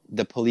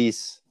the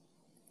police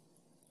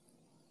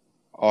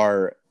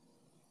are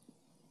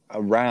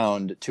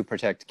around to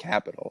protect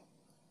capital,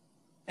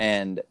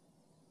 and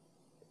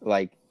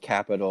like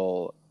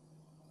capital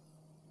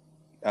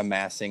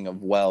amassing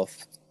of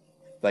wealth,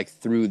 like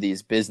through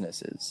these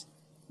businesses.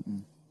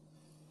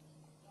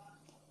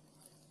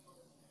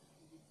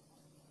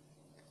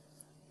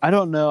 I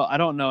don't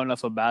know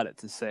enough about it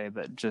to say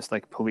that just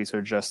like police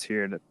are just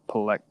here to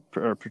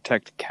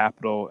protect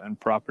capital and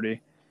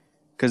property.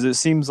 Because it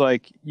seems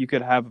like you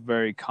could have a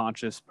very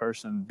conscious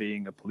person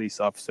being a police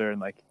officer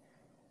and like,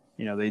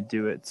 they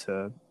do it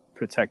to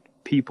protect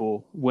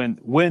people when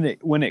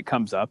it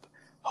comes up.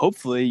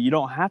 Hopefully you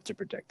don't have to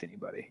protect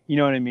anybody. You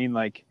know what I mean?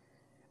 Like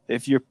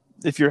if you're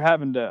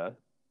having to,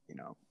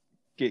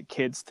 get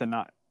kids to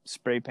not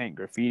spray paint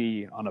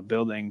graffiti on a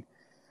building,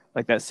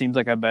 like that seems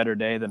like a better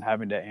day than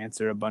having to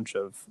answer a bunch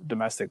of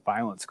domestic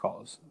violence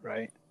calls,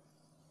 right?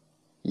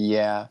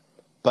 Yeah.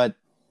 But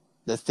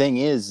the thing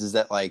is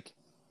that like,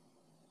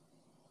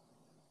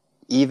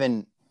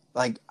 even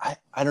like,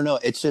 I don't know.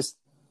 It's just,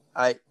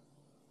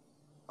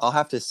 I'll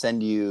have to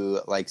send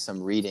you like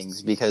some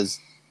readings, because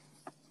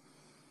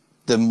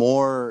the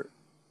more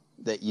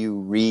that you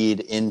read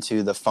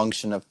into the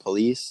function of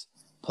police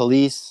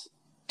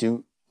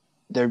do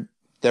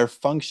their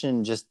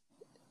function just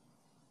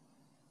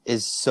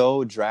is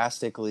so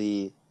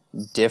drastically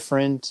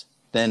different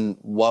than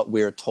what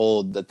we're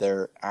told that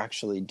they're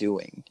actually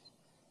doing.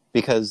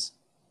 Because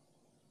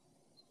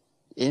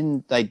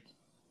in like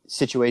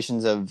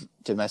situations of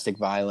domestic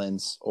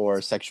violence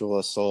or sexual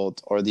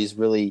assault, or these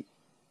really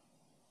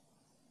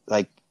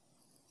like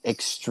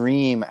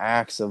extreme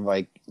acts of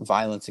like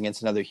violence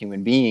against another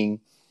human being,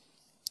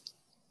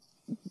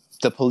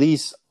 the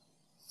police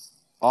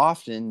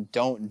often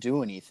don't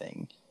do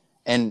anything.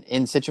 And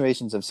in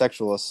situations of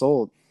sexual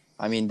assault,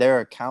 I mean, there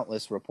are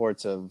countless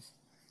reports of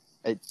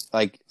it,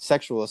 like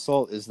sexual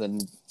assault is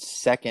the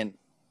second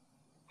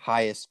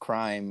highest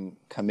crime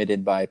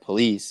committed by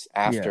police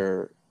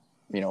after,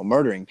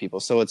 murdering people.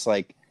 So it's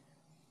like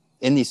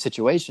in these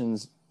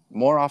situations,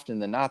 more often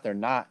than not, they're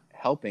not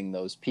helping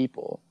those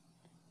people.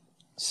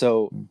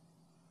 So,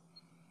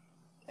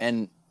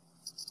 and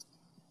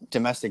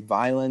domestic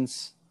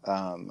violence,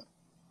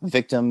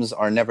 victims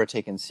are never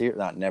taken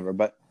not never,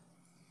 but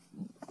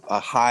a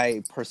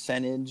high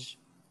percentage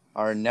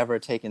are never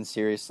taken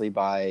seriously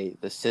by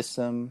the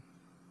system.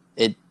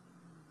 It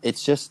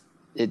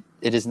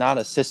is not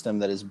a system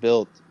that is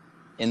built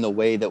in the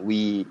way that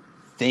we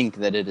think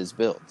that it is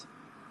built,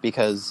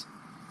 because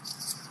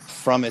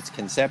from its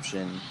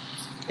conception,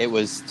 it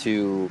was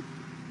to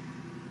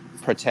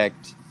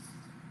protect,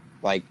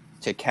 like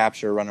to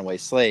capture runaway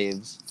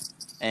slaves,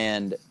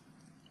 and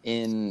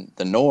in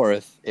the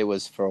North, it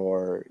was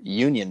for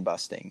union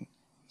busting.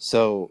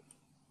 So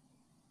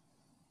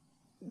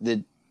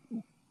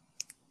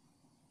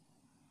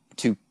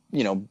to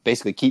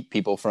basically keep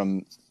people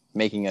from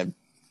making a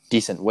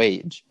decent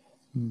wage.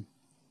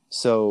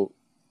 So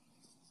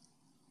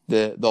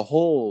the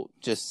whole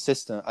just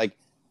system, like,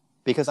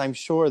 because I'm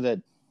sure that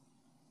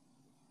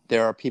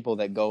there are people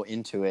that go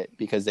into it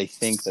because they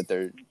think that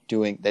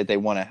that they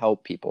want to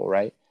help people,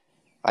 right?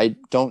 I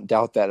don't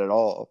doubt that at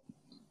all.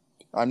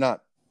 I'm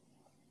not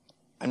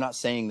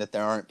saying that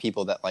there aren't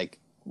people that like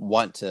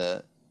want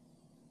to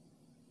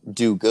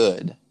do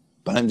good,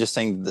 but I'm just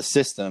saying that the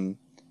system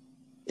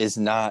is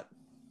not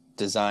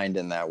designed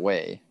in that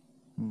way.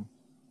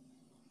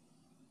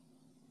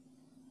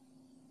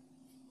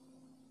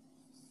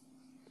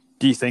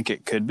 Do you think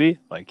it could be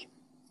like,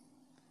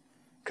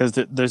 because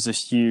there's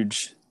this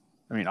huge,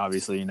 I mean,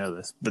 obviously you know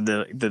this, but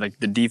the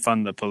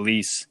defund the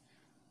police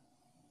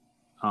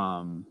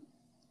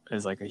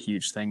is like a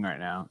huge thing right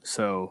now.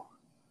 So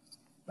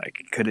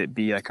like, could it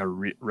be like a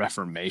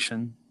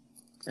reformation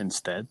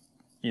instead?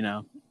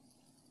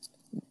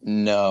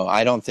 No,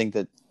 I don't think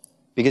that,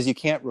 because you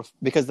can't,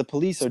 because the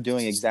police are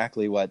doing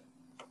exactly what,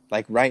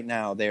 like right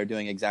now, they are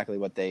doing exactly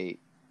what they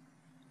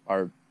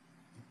are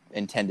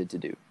intended to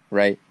do,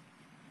 right?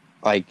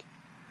 Like,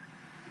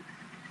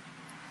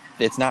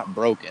 it's not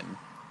broken.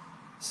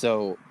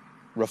 So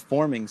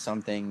reforming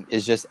something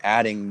is just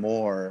adding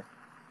more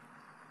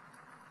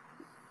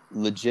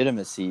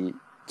legitimacy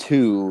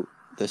to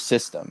the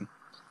system,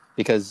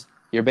 because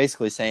you're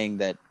basically saying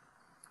that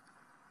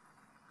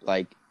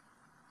like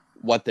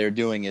what they're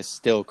doing is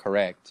still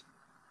correct,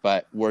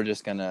 but we're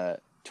just going to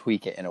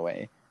tweak it in a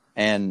way.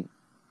 And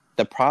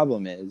the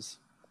problem is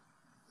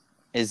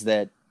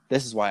that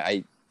this is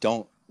why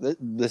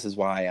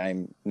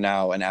I'm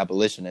now an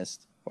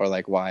abolitionist, or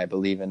like why I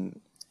believe in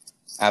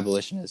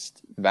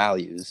abolitionist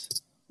values.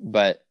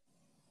 But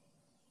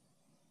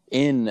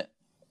in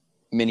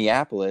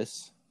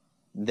Minneapolis,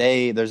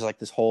 there's like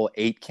this whole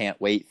 8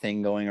 can't wait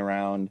thing going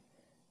around,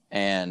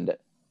 and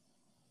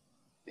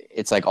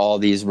it's like all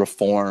these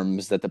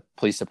reforms that the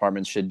police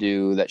departments should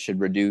do that should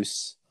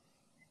reduce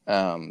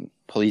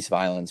police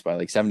violence by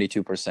like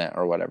 72%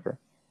 or whatever.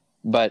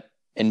 But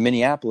in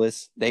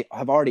Minneapolis, they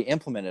have already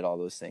implemented all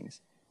those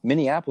things.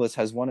 Minneapolis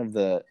has one of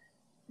the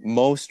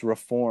most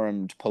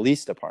reformed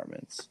police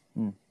departments.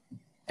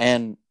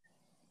 And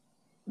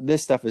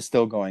this stuff is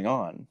still going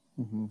on.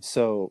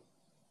 So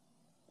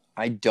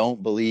I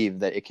don't believe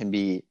that it can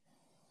be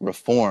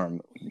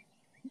reform.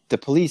 The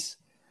police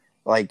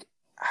like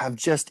have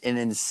just an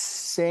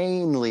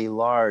insanely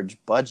large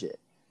budget.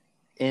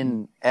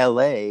 In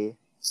LA,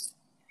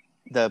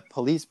 the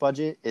police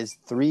budget is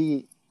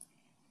 $3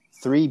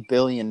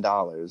 billion,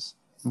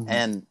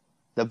 and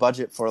the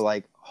budget for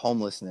like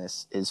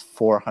homelessness is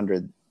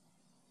 400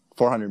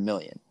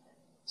 million.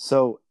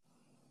 So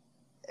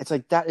it's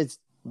like, that is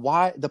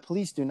why the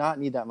police do not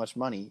need that much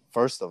money,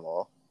 first of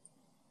all.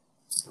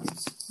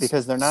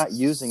 because they're not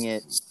using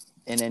it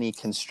in any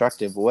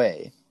constructive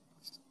way.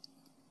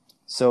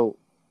 So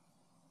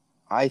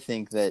I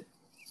think that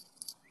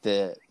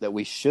that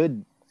we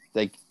should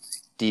like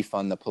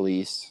defund the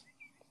police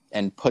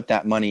and put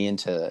that money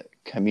into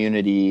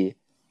community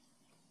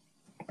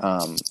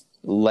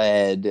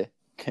led,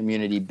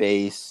 community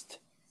based.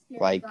 Yeah,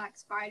 like a black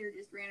spider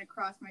just ran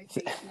across my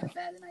face in the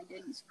bed and I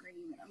didn't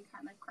scream and I'm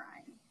kind of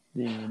crying.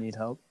 Do you need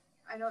help?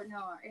 I don't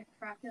know. I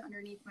trapped it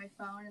underneath my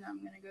phone and I'm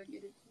going to go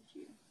get a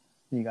tissue.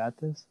 You got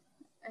this?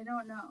 I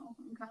don't know.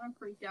 I'm kind of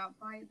freaked out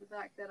by the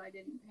fact that I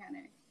didn't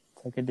panic.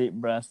 Take a deep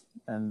breath,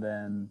 and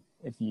then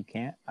if you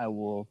can't, I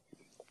will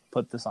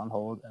put this on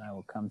hold and I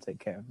will come take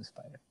care of the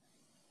spider.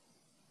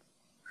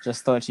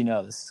 Just to let you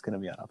know, this is going to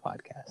be on a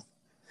podcast.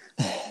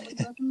 Let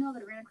them know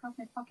that it ran across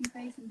my fucking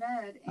face in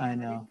bed and I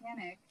know. didn't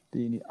panic. Do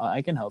you need?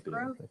 I can help you.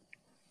 Bro. Real quick.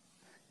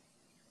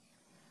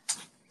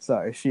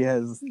 Sorry, she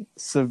has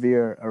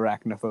severe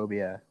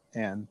arachnophobia,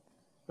 and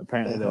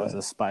apparently there was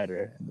a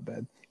spider in the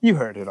bed. You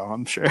heard it all,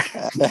 I'm sure.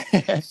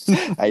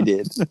 I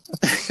did.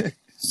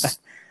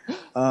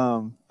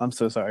 I'm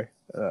so sorry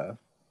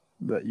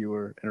that you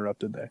were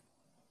interrupted there.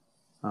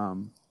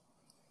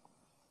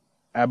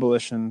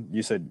 Abolition,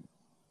 you said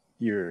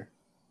you're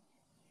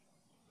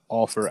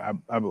all for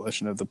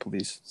abolition of the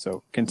police.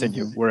 So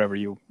continue wherever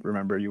you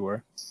remember you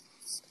were.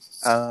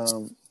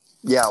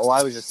 Yeah, well,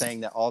 I was just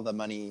saying that all the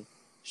money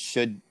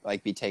should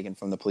like be taken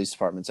from the police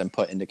departments and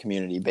put into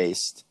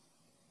community-based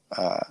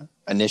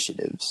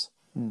initiatives.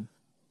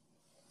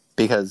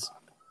 Because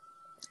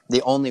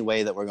the only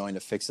way that we're going to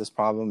fix this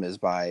problem is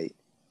by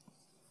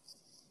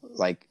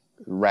like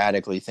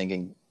radically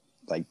thinking,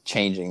 like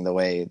changing the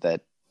way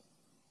that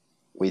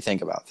we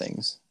think about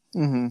things.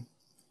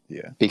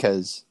 Yeah.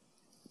 Because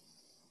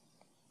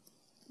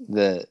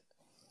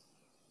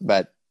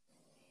but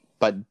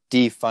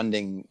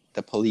defunding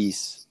the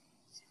police,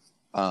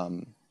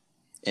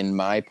 in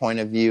my point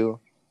of view,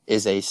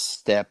 is a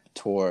step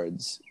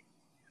towards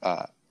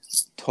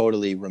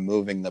totally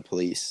removing the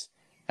police,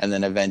 and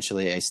then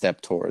eventually a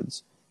step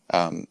towards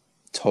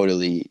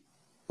totally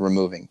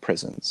removing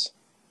prisons.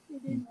 I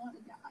didn't want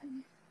to die.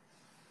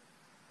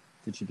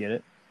 Did you get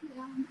it?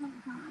 Yeah, I'm kind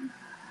of calm.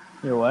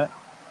 You're what?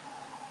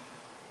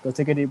 Go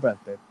take a deep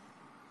breath, babe.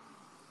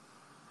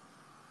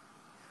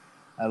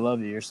 I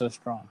love you. You're so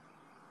strong.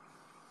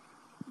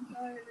 I'm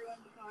sorry everyone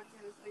the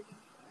podcast.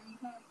 I'm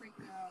kind of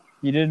freaking out.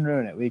 You didn't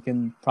ruin it. We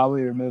can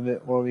probably remove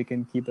it, or we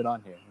can keep it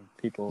on here.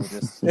 People will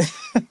just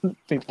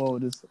people will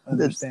just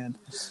understand.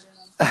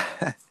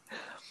 I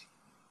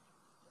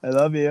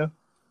love you.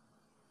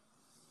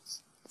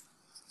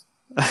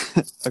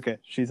 Okay,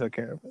 she's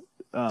okay with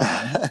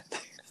it.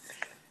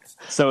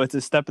 So it's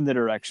a step in the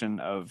direction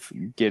of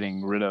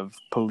getting rid of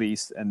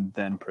police and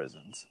then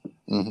prisons.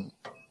 Can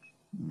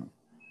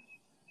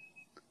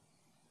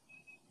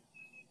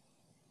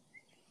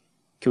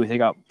we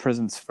take out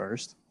prisons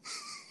first?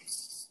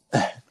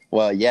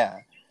 Well,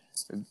 yeah,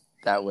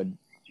 that would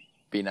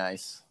be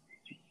nice,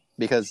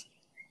 because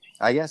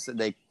I guess that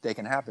they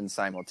can happen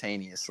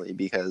simultaneously,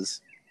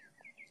 because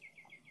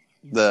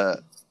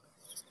the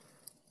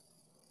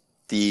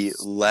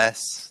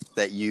less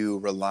that you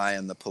rely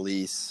on the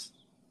police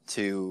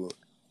to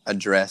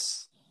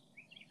address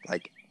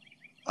like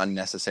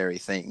unnecessary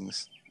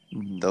things,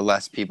 the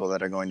less people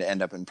that are going to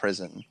end up in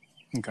prison.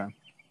 Okay.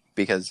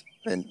 Because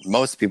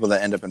most people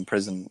that end up in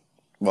prison,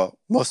 well,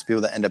 most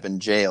people that end up in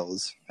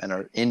jails and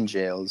are in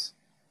jails,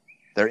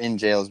 they're in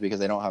jails because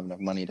they don't have enough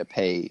money to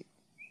pay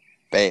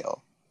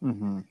bail.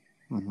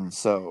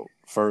 So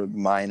for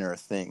minor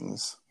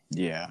things.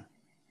 Yeah.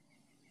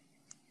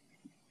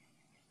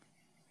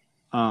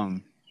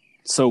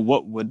 So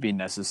what would be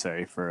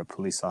necessary for a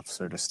police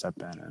officer to step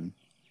in and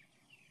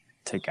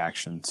take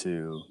action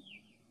to,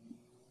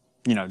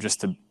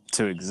 just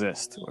to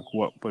exist? Like,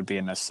 what would be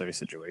a necessary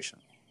situation?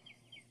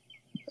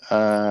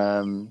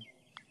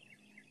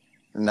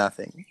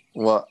 Nothing.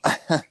 Well,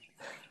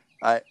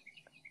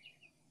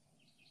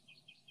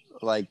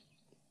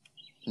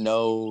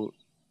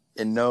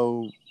 in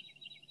no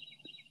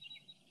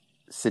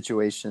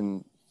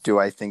situation do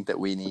I think that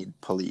we need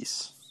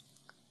police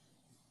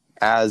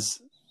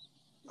as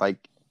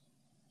like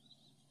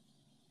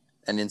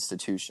an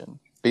institution,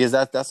 because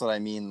that's what I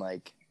mean,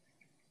 like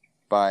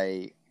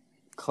by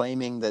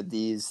claiming that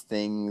these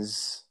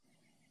things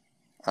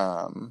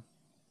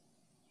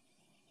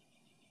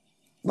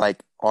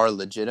like are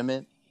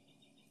legitimate,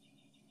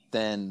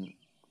 then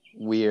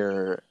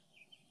we're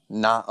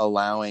not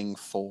allowing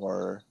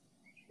for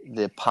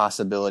the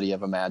possibility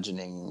of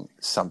imagining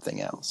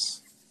something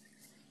else.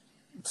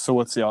 So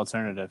what's the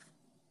alternative?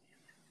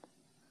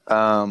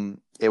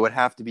 It would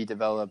have to be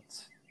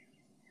developed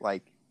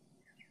like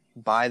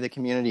by the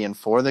community and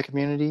for the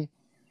community,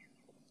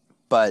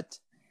 but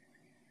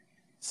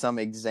some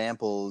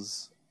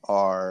examples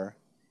are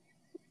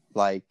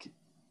like,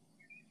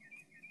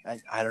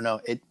 I don't know,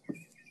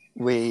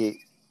 we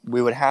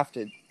would have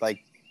to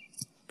like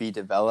be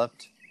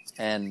developed.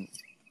 And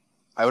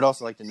I would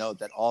also like to note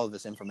that all of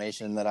this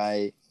information that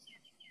I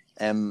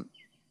am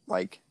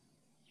like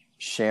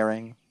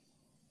sharing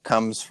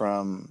comes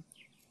from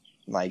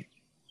like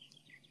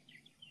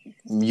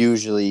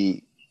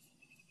usually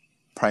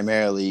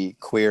primarily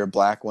queer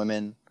Black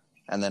women,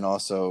 and then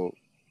also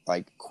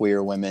like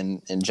queer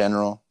women in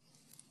general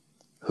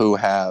who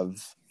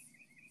have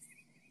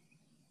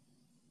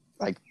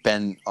like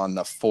been on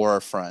the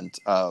forefront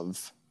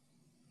of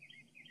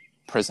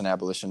prison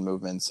abolition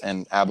movements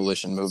and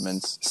abolition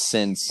movements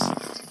since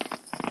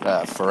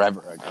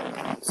forever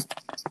ago.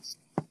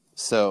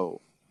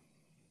 So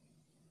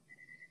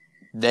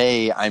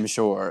they, I'm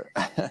sure,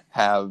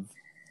 have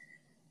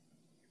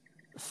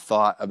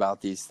thought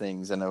about these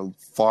things in a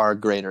far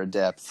greater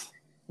depth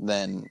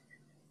than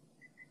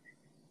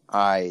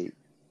I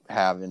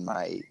have in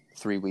my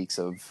 3 weeks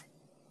of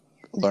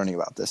learning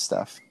about this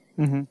stuff.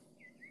 Mm-hmm.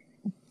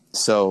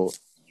 So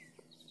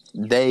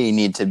they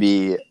need to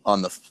be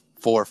on the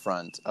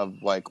forefront of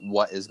like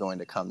what is going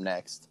to come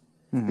next.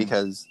 Mm-hmm.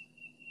 Because,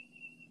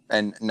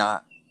 and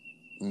not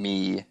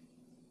me,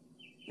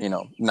 you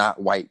know,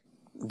 not white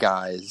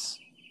guys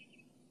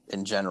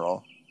in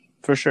general.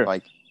 For sure.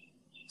 Like,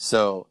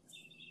 so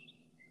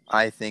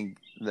I think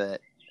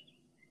that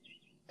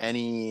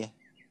any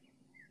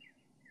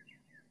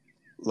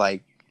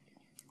like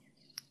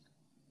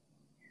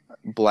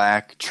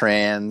Black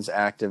trans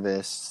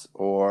activists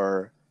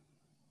or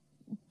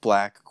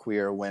Black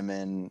queer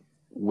women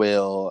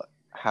will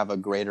have a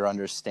greater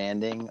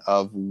understanding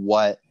of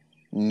what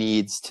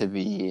needs to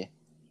be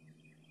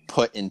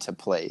put into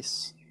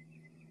place.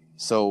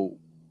 So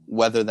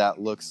whether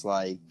that looks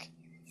like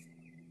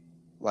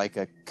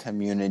a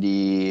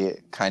community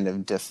kind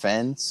of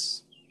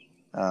defense.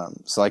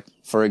 So like,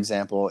 for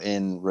example,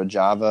 in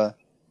Rojava,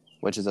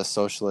 which is a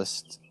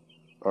socialist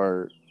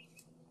or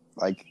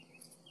like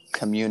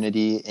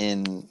community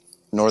in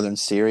northern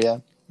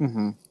Syria,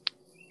 Mm-hmm.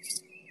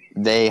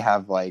 they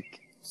have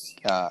like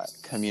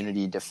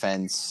community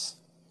defense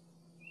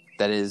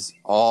that is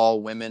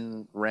all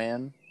women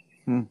ran.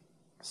 Hmm.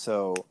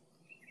 So,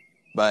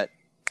 but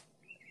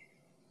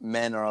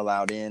men are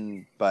allowed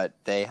in, but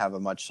they have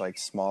a much like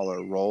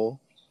smaller role.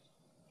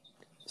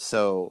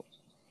 So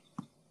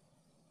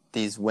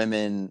these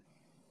women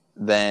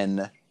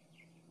then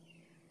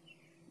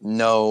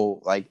know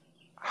like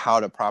how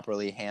to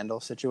properly handle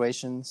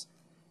situations,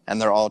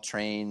 and they're all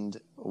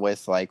trained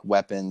with like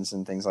weapons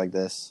and things like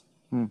this.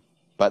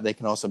 But they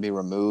can also be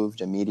removed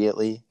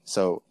immediately.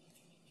 So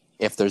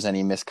if there's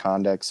any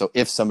misconduct, so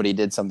if somebody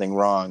did something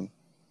wrong,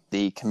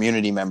 the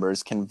community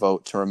members can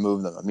vote to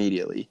remove them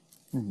immediately.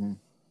 Mm-hmm.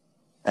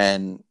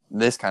 And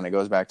this kind of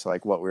goes back to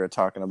like what we were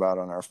talking about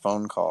on our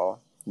phone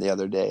call the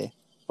other day,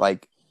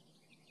 like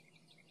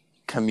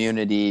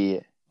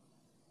community,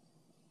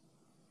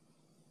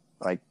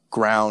 like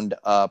ground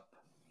up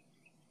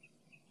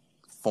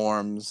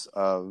forms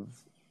of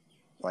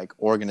like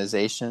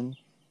organization,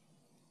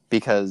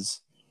 because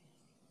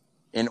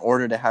in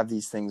order to have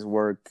these things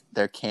work,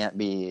 there can't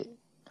be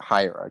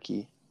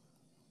hierarchy.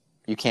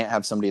 You can't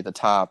have somebody at the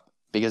top,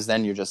 because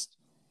then you're just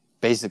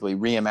basically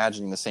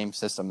reimagining the same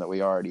system that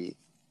we already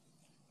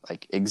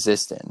like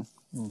exist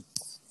in.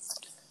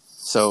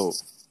 So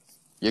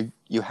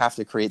you have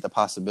to create the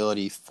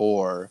possibility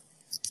for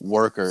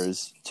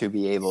workers to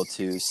be able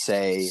to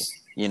say,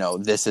 you know,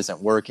 this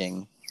isn't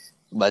working.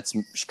 Let's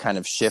kind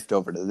of shift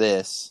over to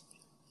this,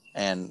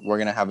 and we're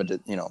going to have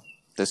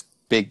this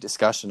big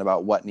discussion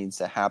about what needs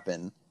to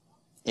happen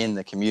in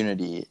the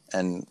community,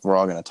 and we're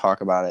all going to talk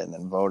about it and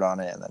then vote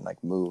on it and then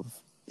like move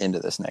into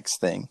this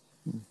next thing.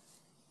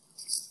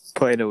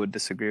 Plato would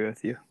disagree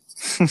with you.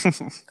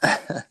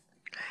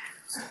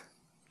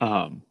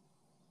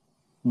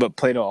 But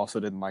Plato also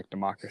didn't like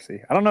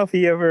democracy. I don't know if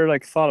he ever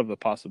like thought of the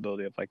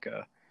possibility of like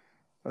a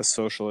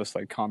socialist,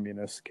 like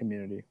communist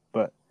community,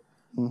 but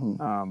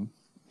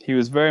he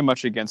was very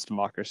much against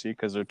democracy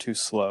because they're too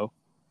slow.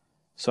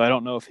 So I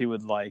don't know if he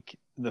would like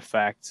the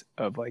fact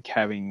of like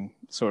having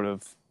sort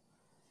of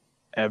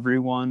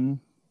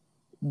everyone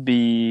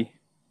be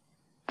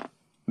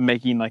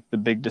making like the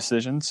big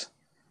decisions.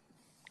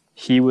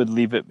 He would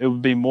leave it. It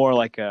would be more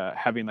like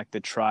having like the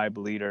tribe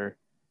leader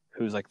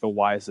who's like the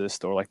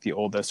wisest or like the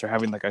oldest, or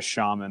having like a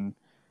shaman,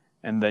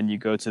 and then you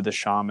go to the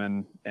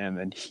shaman and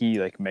then he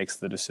like makes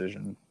the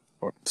decision.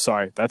 Or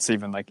sorry, that's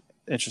even like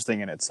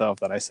interesting in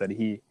itself that I said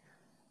he.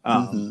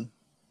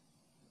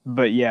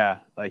 But yeah,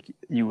 like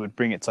you would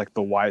bring it to like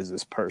the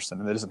wisest person,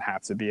 and it doesn't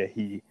have to be a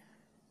he.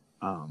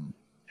 And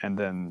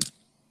then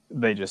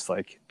they just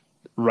like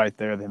right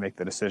there they make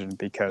the decision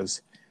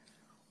because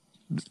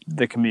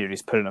the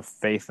community's put enough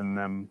faith in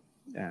them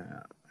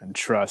and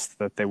trust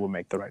that they will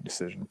make the right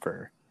decision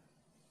for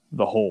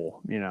the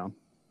whole, you know.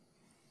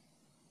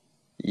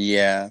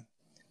 Yeah,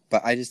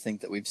 but I just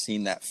think that we've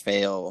seen that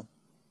fail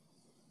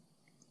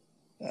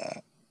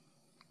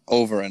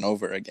over and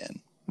over again.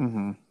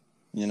 Mm-hmm.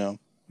 You know,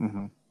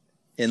 Mm-hmm.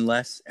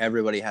 unless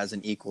everybody has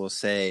an equal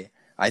say,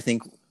 I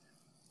think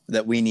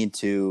that we need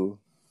to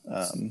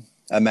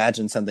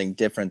imagine something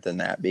different than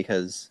that,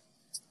 because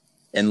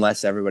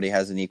unless everybody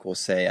has an equal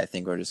say, I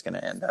think we're just going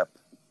to end up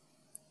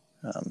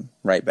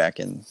right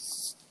back in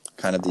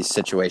kind of these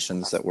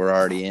situations that we're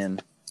already in.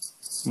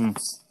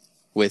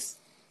 with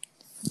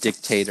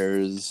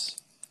dictators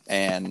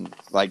and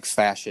like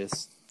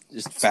just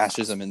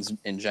fascism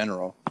in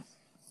general,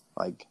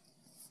 like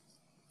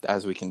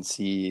as we can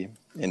see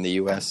in the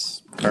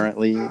U.S.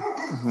 currently.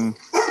 Oh,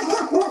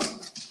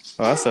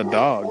 that's a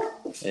dog.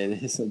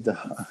 It is a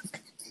dog.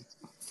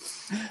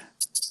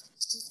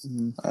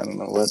 I don't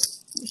know what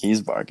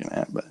he's barking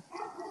at, but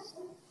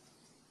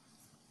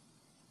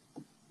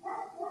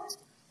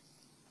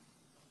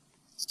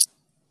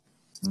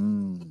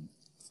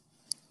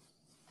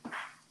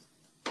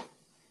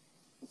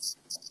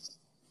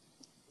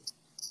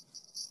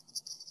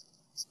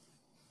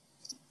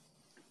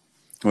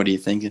what are you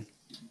thinking?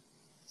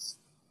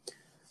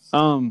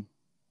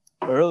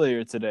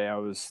 Earlier today, I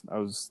was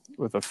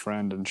with a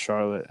friend in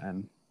Charlotte,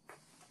 and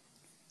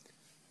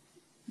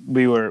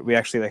we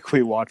watched I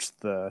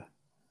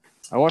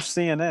watched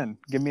CNN.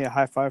 Give me a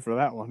high five for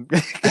that one.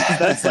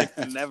 That's like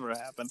never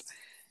happened.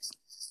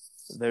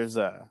 There's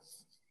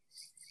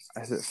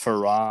is it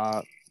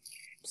Farah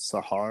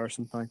Sahar or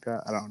something like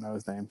that? I don't know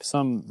his name.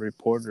 Some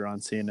reporter on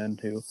CNN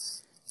who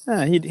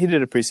he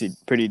did a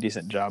pretty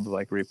decent job of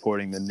like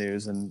reporting the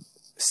news and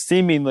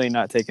seemingly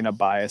not taking a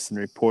bias and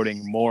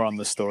reporting more on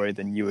the story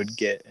than you would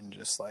get in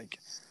just like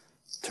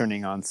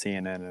turning on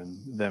CNN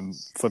and them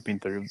flipping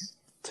through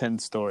 10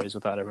 stories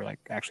without ever like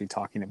actually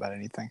talking about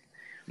anything.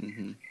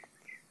 Mm-hmm.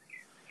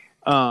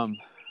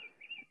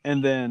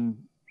 And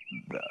then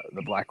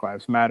the Black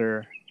Lives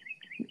Matter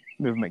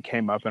movement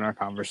came up in our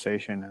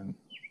conversation,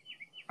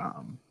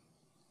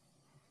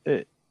 and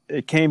it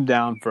came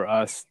down for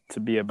us to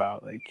be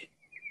about like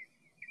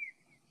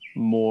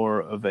more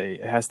of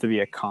it has to be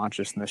a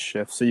consciousness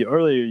shift. So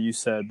earlier you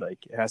said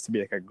like it has to be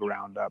like a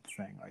ground up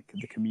thing, like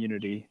the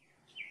community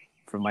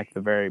from like the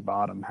very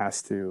bottom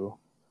has to,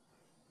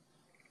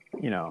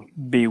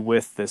 be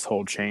with this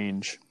whole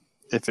change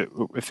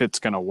if it's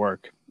going to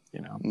work,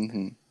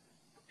 Mm-hmm.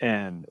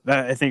 And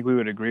that, I think we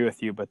would agree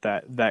with you, but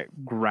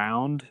that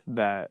ground,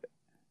 that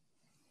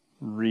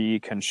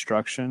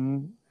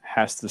reconstruction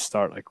has to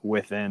start like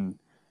within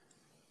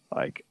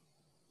like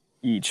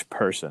each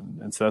person.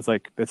 And so it's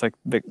like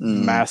the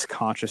mass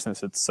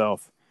consciousness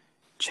itself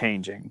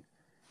changing.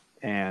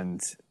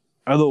 And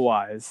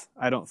otherwise,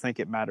 I don't think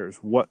it matters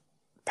what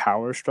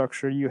power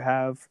structure you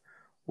have,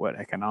 what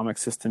economic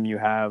system you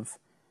have,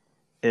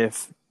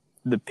 if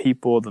the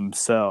people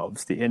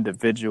themselves, the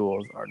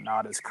individuals, are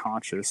not as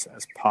conscious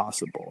as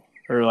possible,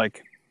 or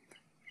like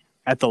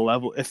at the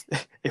level,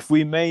 if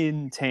we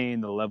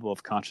maintain the level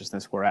of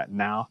consciousness we're at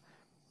now,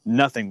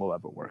 nothing will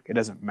ever work. It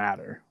doesn't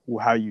matter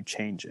how you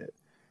change it.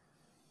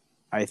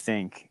 I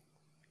think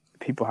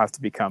people have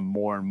to become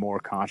more and more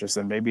conscious,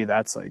 and maybe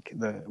that's like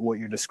what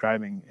you're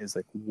describing is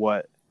like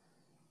what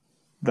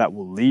that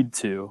will lead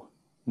to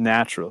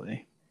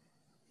naturally.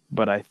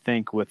 But I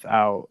think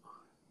without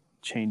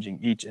changing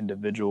each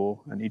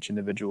individual and each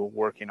individual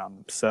working on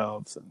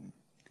themselves, and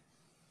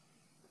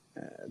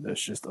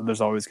there's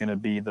always going to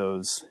be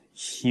those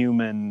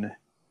human.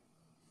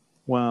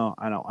 Well,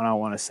 I don't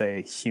want to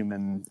say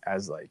human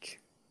as like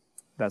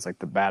that's like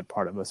the bad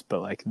part of us,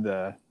 but like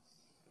the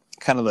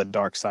kind of the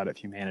dark side of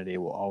humanity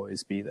will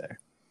always be there.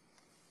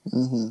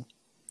 Mm-hmm.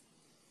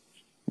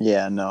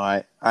 Yeah,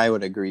 no, I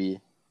would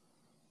agree.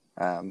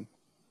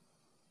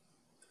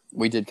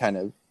 We did kind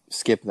of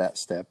skip that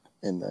step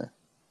in the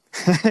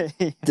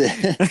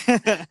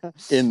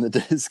in the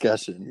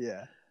discussion.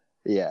 Yeah,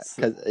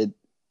 because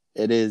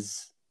it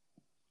is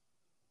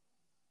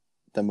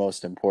the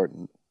most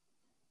important.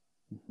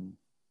 Mm-hmm.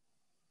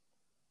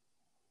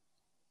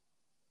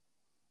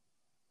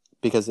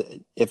 Because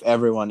if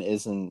everyone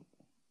isn't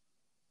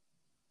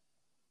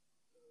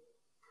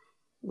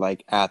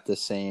like at the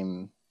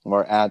same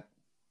or at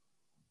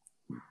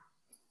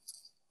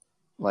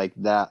like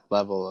that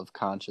level of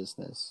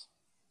consciousness,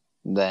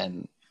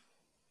 then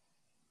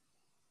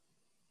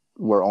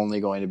we're only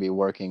going to be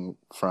working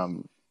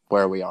from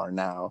where we are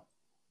now,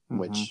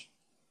 which,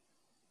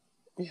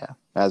 yeah,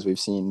 as we've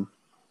seen,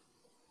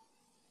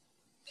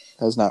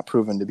 has not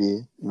proven to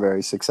be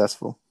very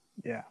successful.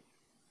 Yeah.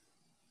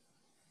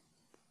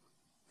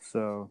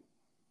 So,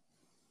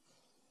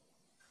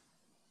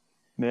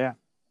 yeah.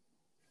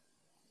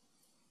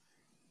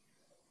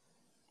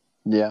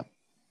 Yeah.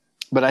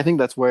 But I think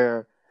that's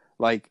where,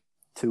 like,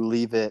 to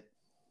leave it,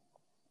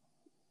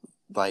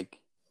 like,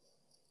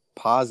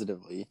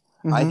 positively,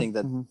 I think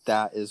that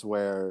that is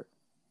where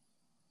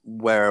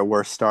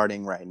we're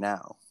starting right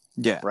now.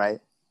 Yeah.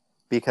 Right?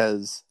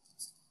 Because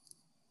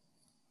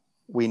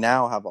we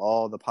now have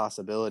all the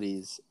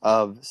possibilities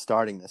of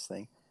starting this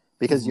thing.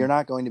 Because you're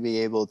not going to be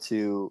able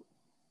to,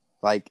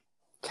 like,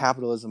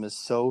 capitalism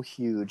is so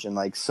huge and,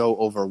 like, so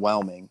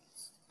overwhelming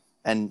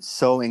and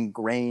so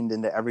ingrained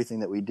into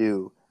everything that we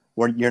do.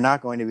 You're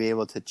not going to be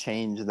able to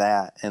change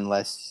that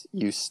unless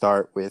you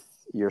start with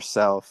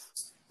yourself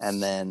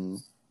and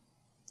then,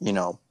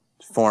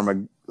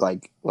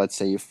 let's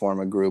say you form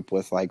a group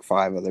with like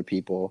 5 other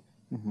people,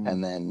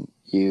 and then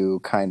you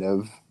kind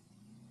of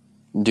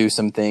do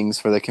some things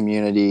for the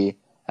community,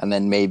 and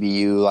then maybe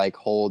you like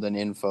hold an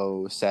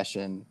info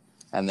session,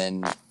 and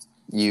then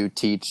you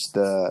teach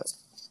the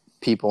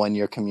people in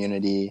your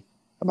community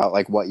about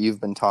like what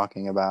you've been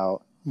talking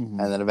about. And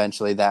then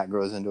eventually that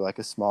grows into like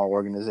a small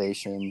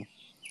organization,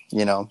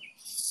 you know,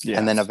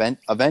 and then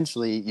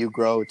eventually you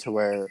grow to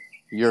where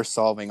you're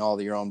solving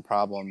all your own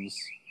problems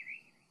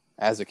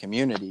as a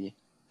community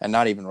and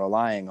not even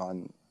relying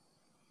on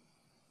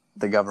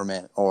the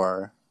government,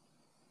 or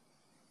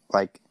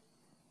like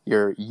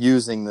you're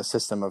using the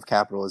system of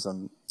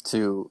capitalism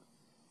to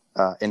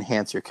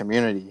enhance your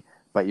community,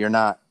 but you're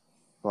not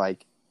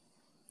like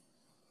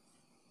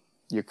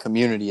your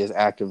community is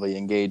actively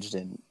engaged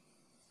in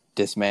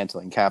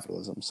dismantling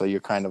capitalism. So you're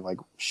kind of like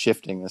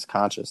shifting this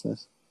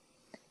consciousness.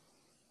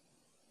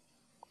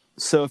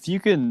 So if you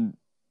can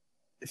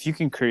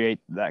create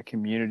that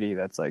community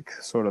that's like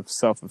sort of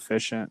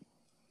self-efficient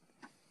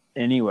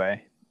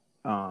anyway,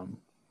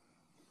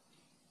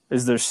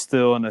 is there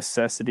still a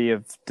necessity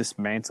of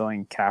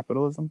dismantling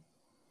capitalism?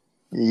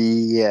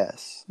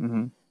 Yes.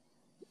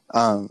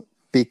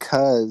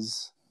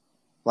 Because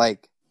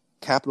like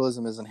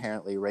capitalism is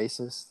inherently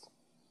racist.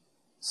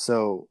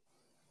 So,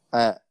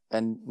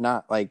 and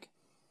not like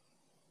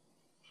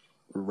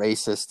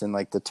racist in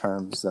like the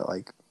terms that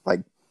like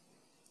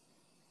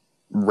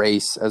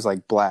race as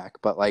like black,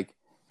 but like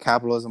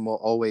capitalism will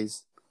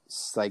always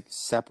like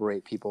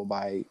separate people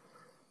by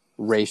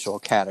racial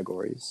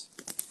categories.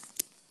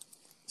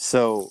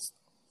 So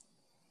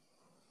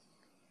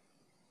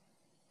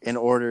in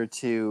order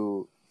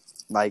to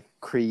like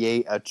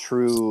create a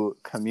true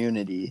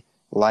community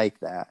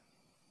like that,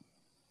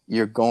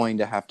 you're going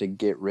to have to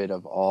get rid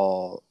of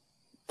all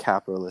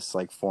capitalist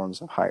like forms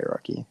of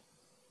hierarchy.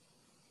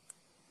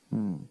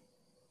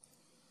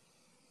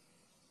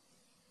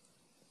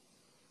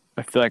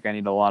 I feel like I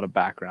need a lot of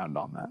background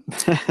on that.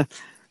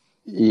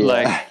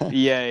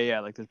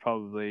 Yeah. Like there's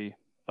probably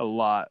a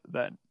lot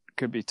that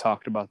could be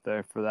talked about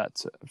there for that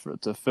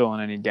to fill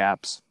in any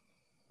gaps.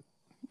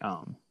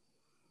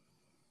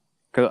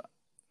 Because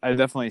I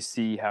definitely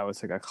see how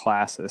it's like a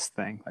classist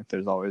thing. Like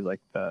there's always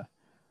like the,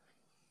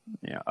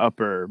 you know,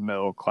 upper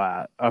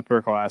class,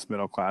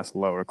 middle class,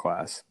 lower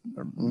class,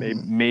 or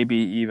maybe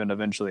even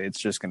eventually it's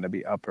just going to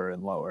be upper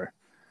and lower.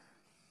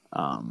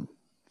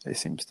 It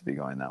seems to be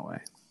going that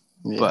way.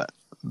 Yeah.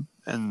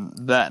 And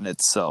that in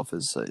itself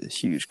is a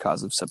huge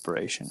cause of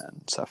separation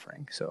and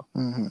suffering. So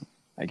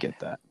I get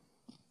that.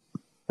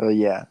 Oh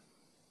yeah.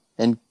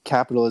 And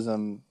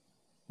capitalism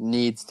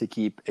needs to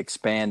keep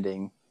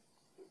expanding.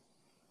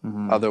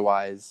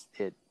 Otherwise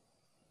it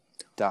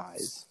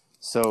dies.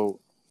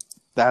 So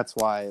that's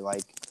why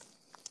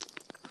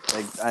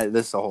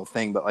this is the whole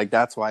thing, but like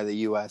that's why the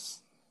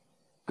US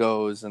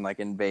goes and like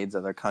invades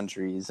other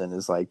countries and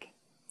is like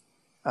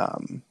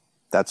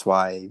that's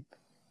why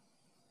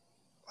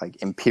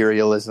like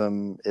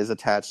imperialism is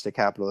attached to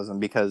capitalism,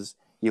 because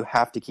you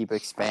have to keep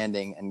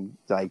expanding and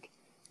like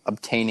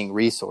obtaining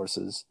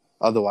resources,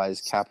 otherwise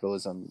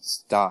capitalism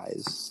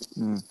dies.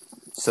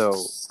 So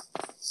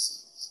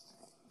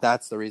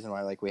that's the reason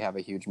why like we have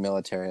a huge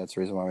military, that's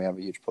the reason why we have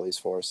a huge police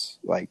force,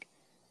 like,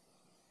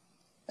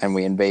 and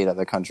we invade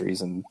other countries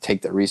and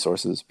take their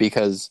resources,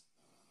 because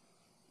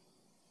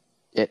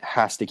it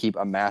has to keep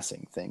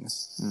amassing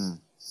things.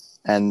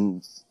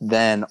 And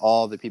then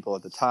all the people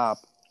at the top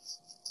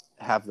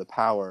have the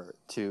power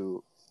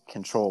to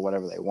control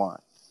whatever they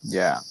want.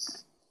 Yeah.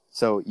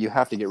 So you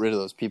have to get rid of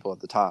those people at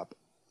the top.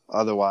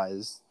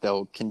 Otherwise,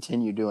 they'll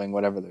continue doing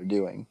whatever they're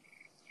doing.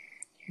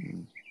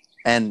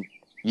 And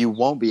you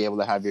won't be able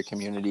to have your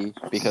community,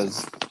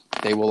 because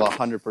they will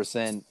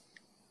 100%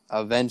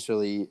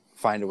 eventually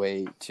find a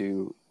way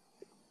to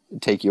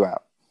take you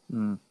out.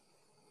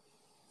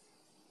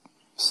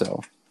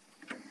 So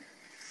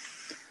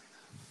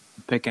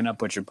Picking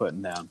up what you're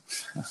putting down.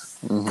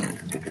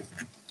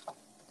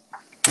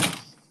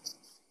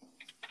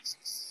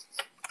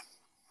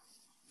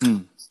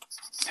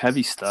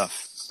 Heavy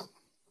stuff.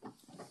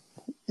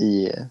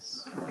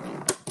 yes.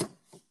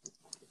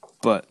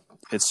 But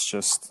it's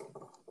just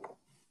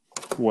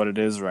what it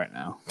is right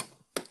now,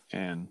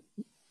 and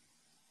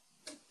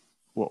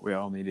what we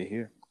all need to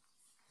hear.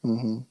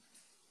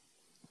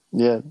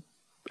 Yeah,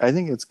 I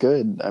think it's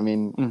good. I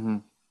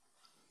mean,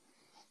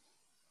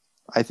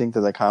 I think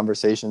that the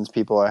conversations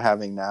people are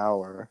having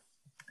now are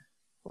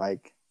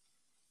like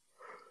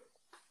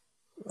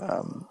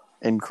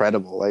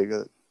incredible. Like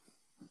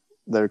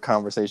they're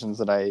conversations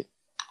that I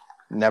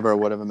never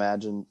would have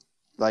imagined.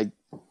 Like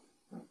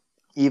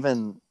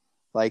even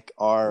like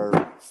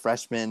our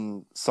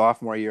freshman,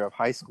 sophomore year of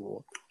high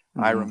school,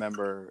 I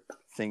remember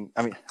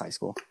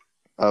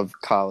of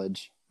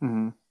college.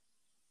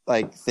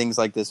 Like things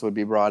like this would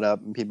be brought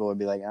up and people would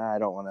be like, I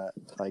don't want to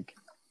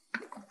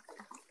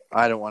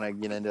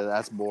get into that.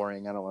 That's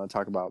boring. I don't want to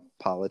talk about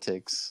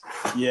politics.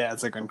 Yeah,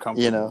 it's like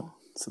uncomfortable. You know?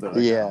 So they're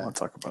like, I don't want to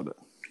talk about it.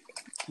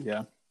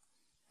 Yeah.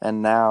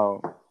 And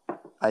now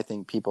I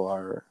think people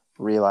are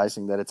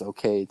realizing that it's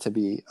okay to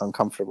be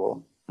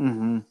uncomfortable.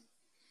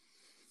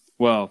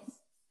 Well,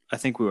 I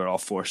think we were all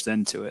forced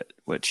into it,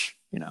 which,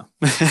 you know.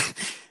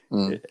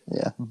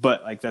 Yeah.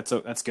 But like that's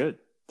good.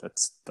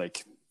 That's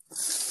like,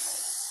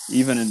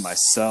 even in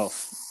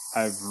myself,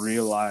 I've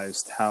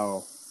realized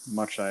how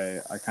much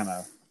I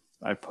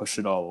pushed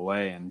it all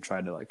away and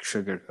tried to like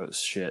sugarcoat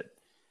shit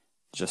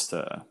just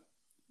to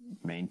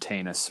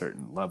maintain a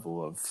certain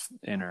level of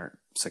inner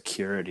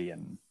security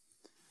and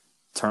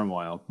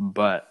turmoil.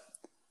 But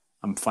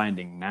I'm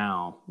finding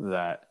now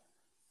that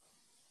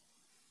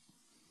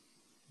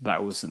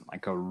wasn't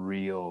like a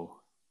real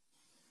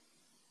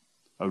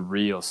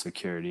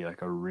security,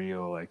 like a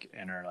real like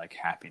inner like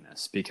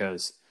happiness,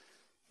 because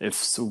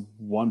if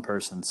one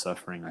person's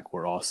suffering, like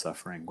we're all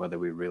suffering, whether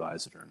we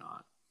realize it or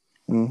not.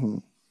 Mm-hmm.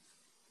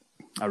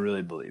 I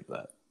really believe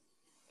that.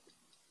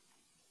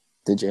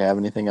 Did you have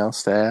anything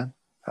else to add?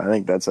 I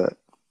think that's it.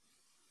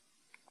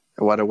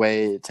 What a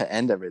way to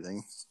end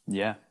everything.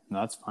 Yeah, no,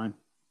 that's fine.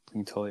 You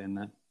can totally end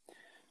that.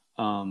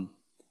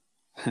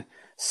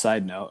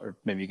 Side note, or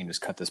maybe you can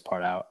just cut this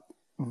part out.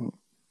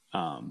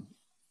 Mm-hmm.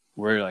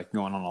 We're like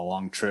going on a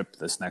long trip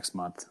this next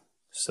month,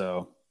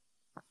 so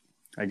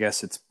I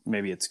guess it's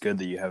good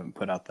that you haven't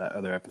put out that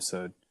other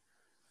episode,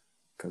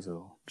 because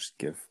it'll just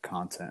give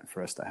content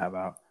for us to have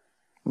out.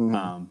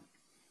 Mm-hmm.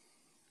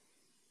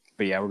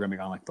 But yeah, we're gonna be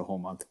gone like the whole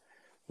month,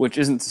 which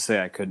isn't to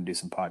say I couldn't do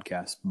some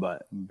podcasts,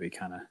 but it'll be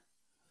kind of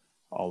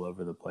all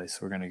over the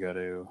place. We're gonna go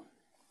to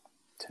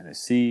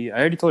Tennessee. I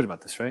already told you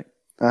about this, right?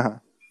 Uh-huh.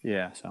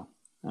 Yeah. So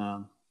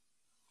I'm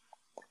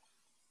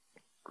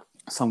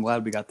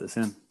glad we got this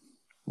in.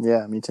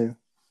 Yeah, me too.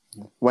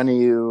 When are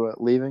you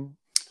leaving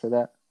for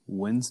that?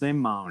 Wednesday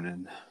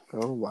morning.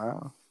 Oh,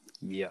 wow.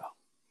 Yeah.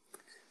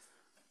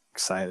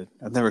 Excited.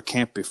 I've never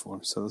camped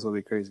before, so this will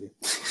be crazy.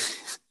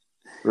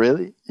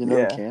 Really? You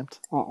never Yeah. camped?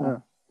 Uh-uh.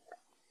 Oh.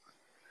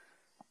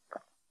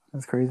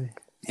 That's crazy.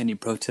 Any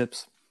pro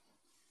tips?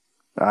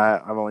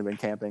 I've only been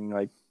camping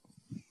like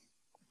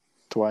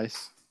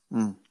twice.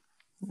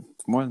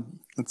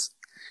 It's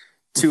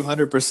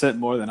 200%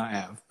 more than I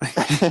have.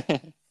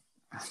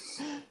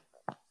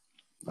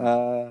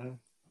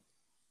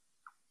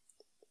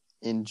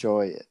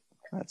 Enjoy it.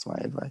 That's my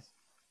advice.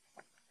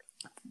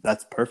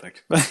 That's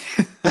perfect.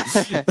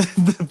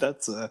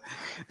 That's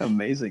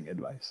amazing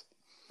advice.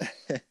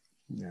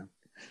 Yeah.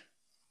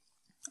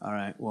 All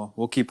right. Well,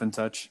 we'll keep in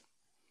touch.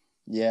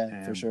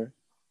 Yeah, for sure.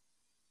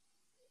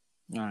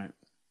 All right.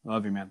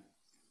 Love you, man.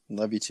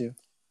 Love you too.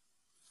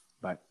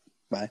 Bye.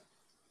 Bye.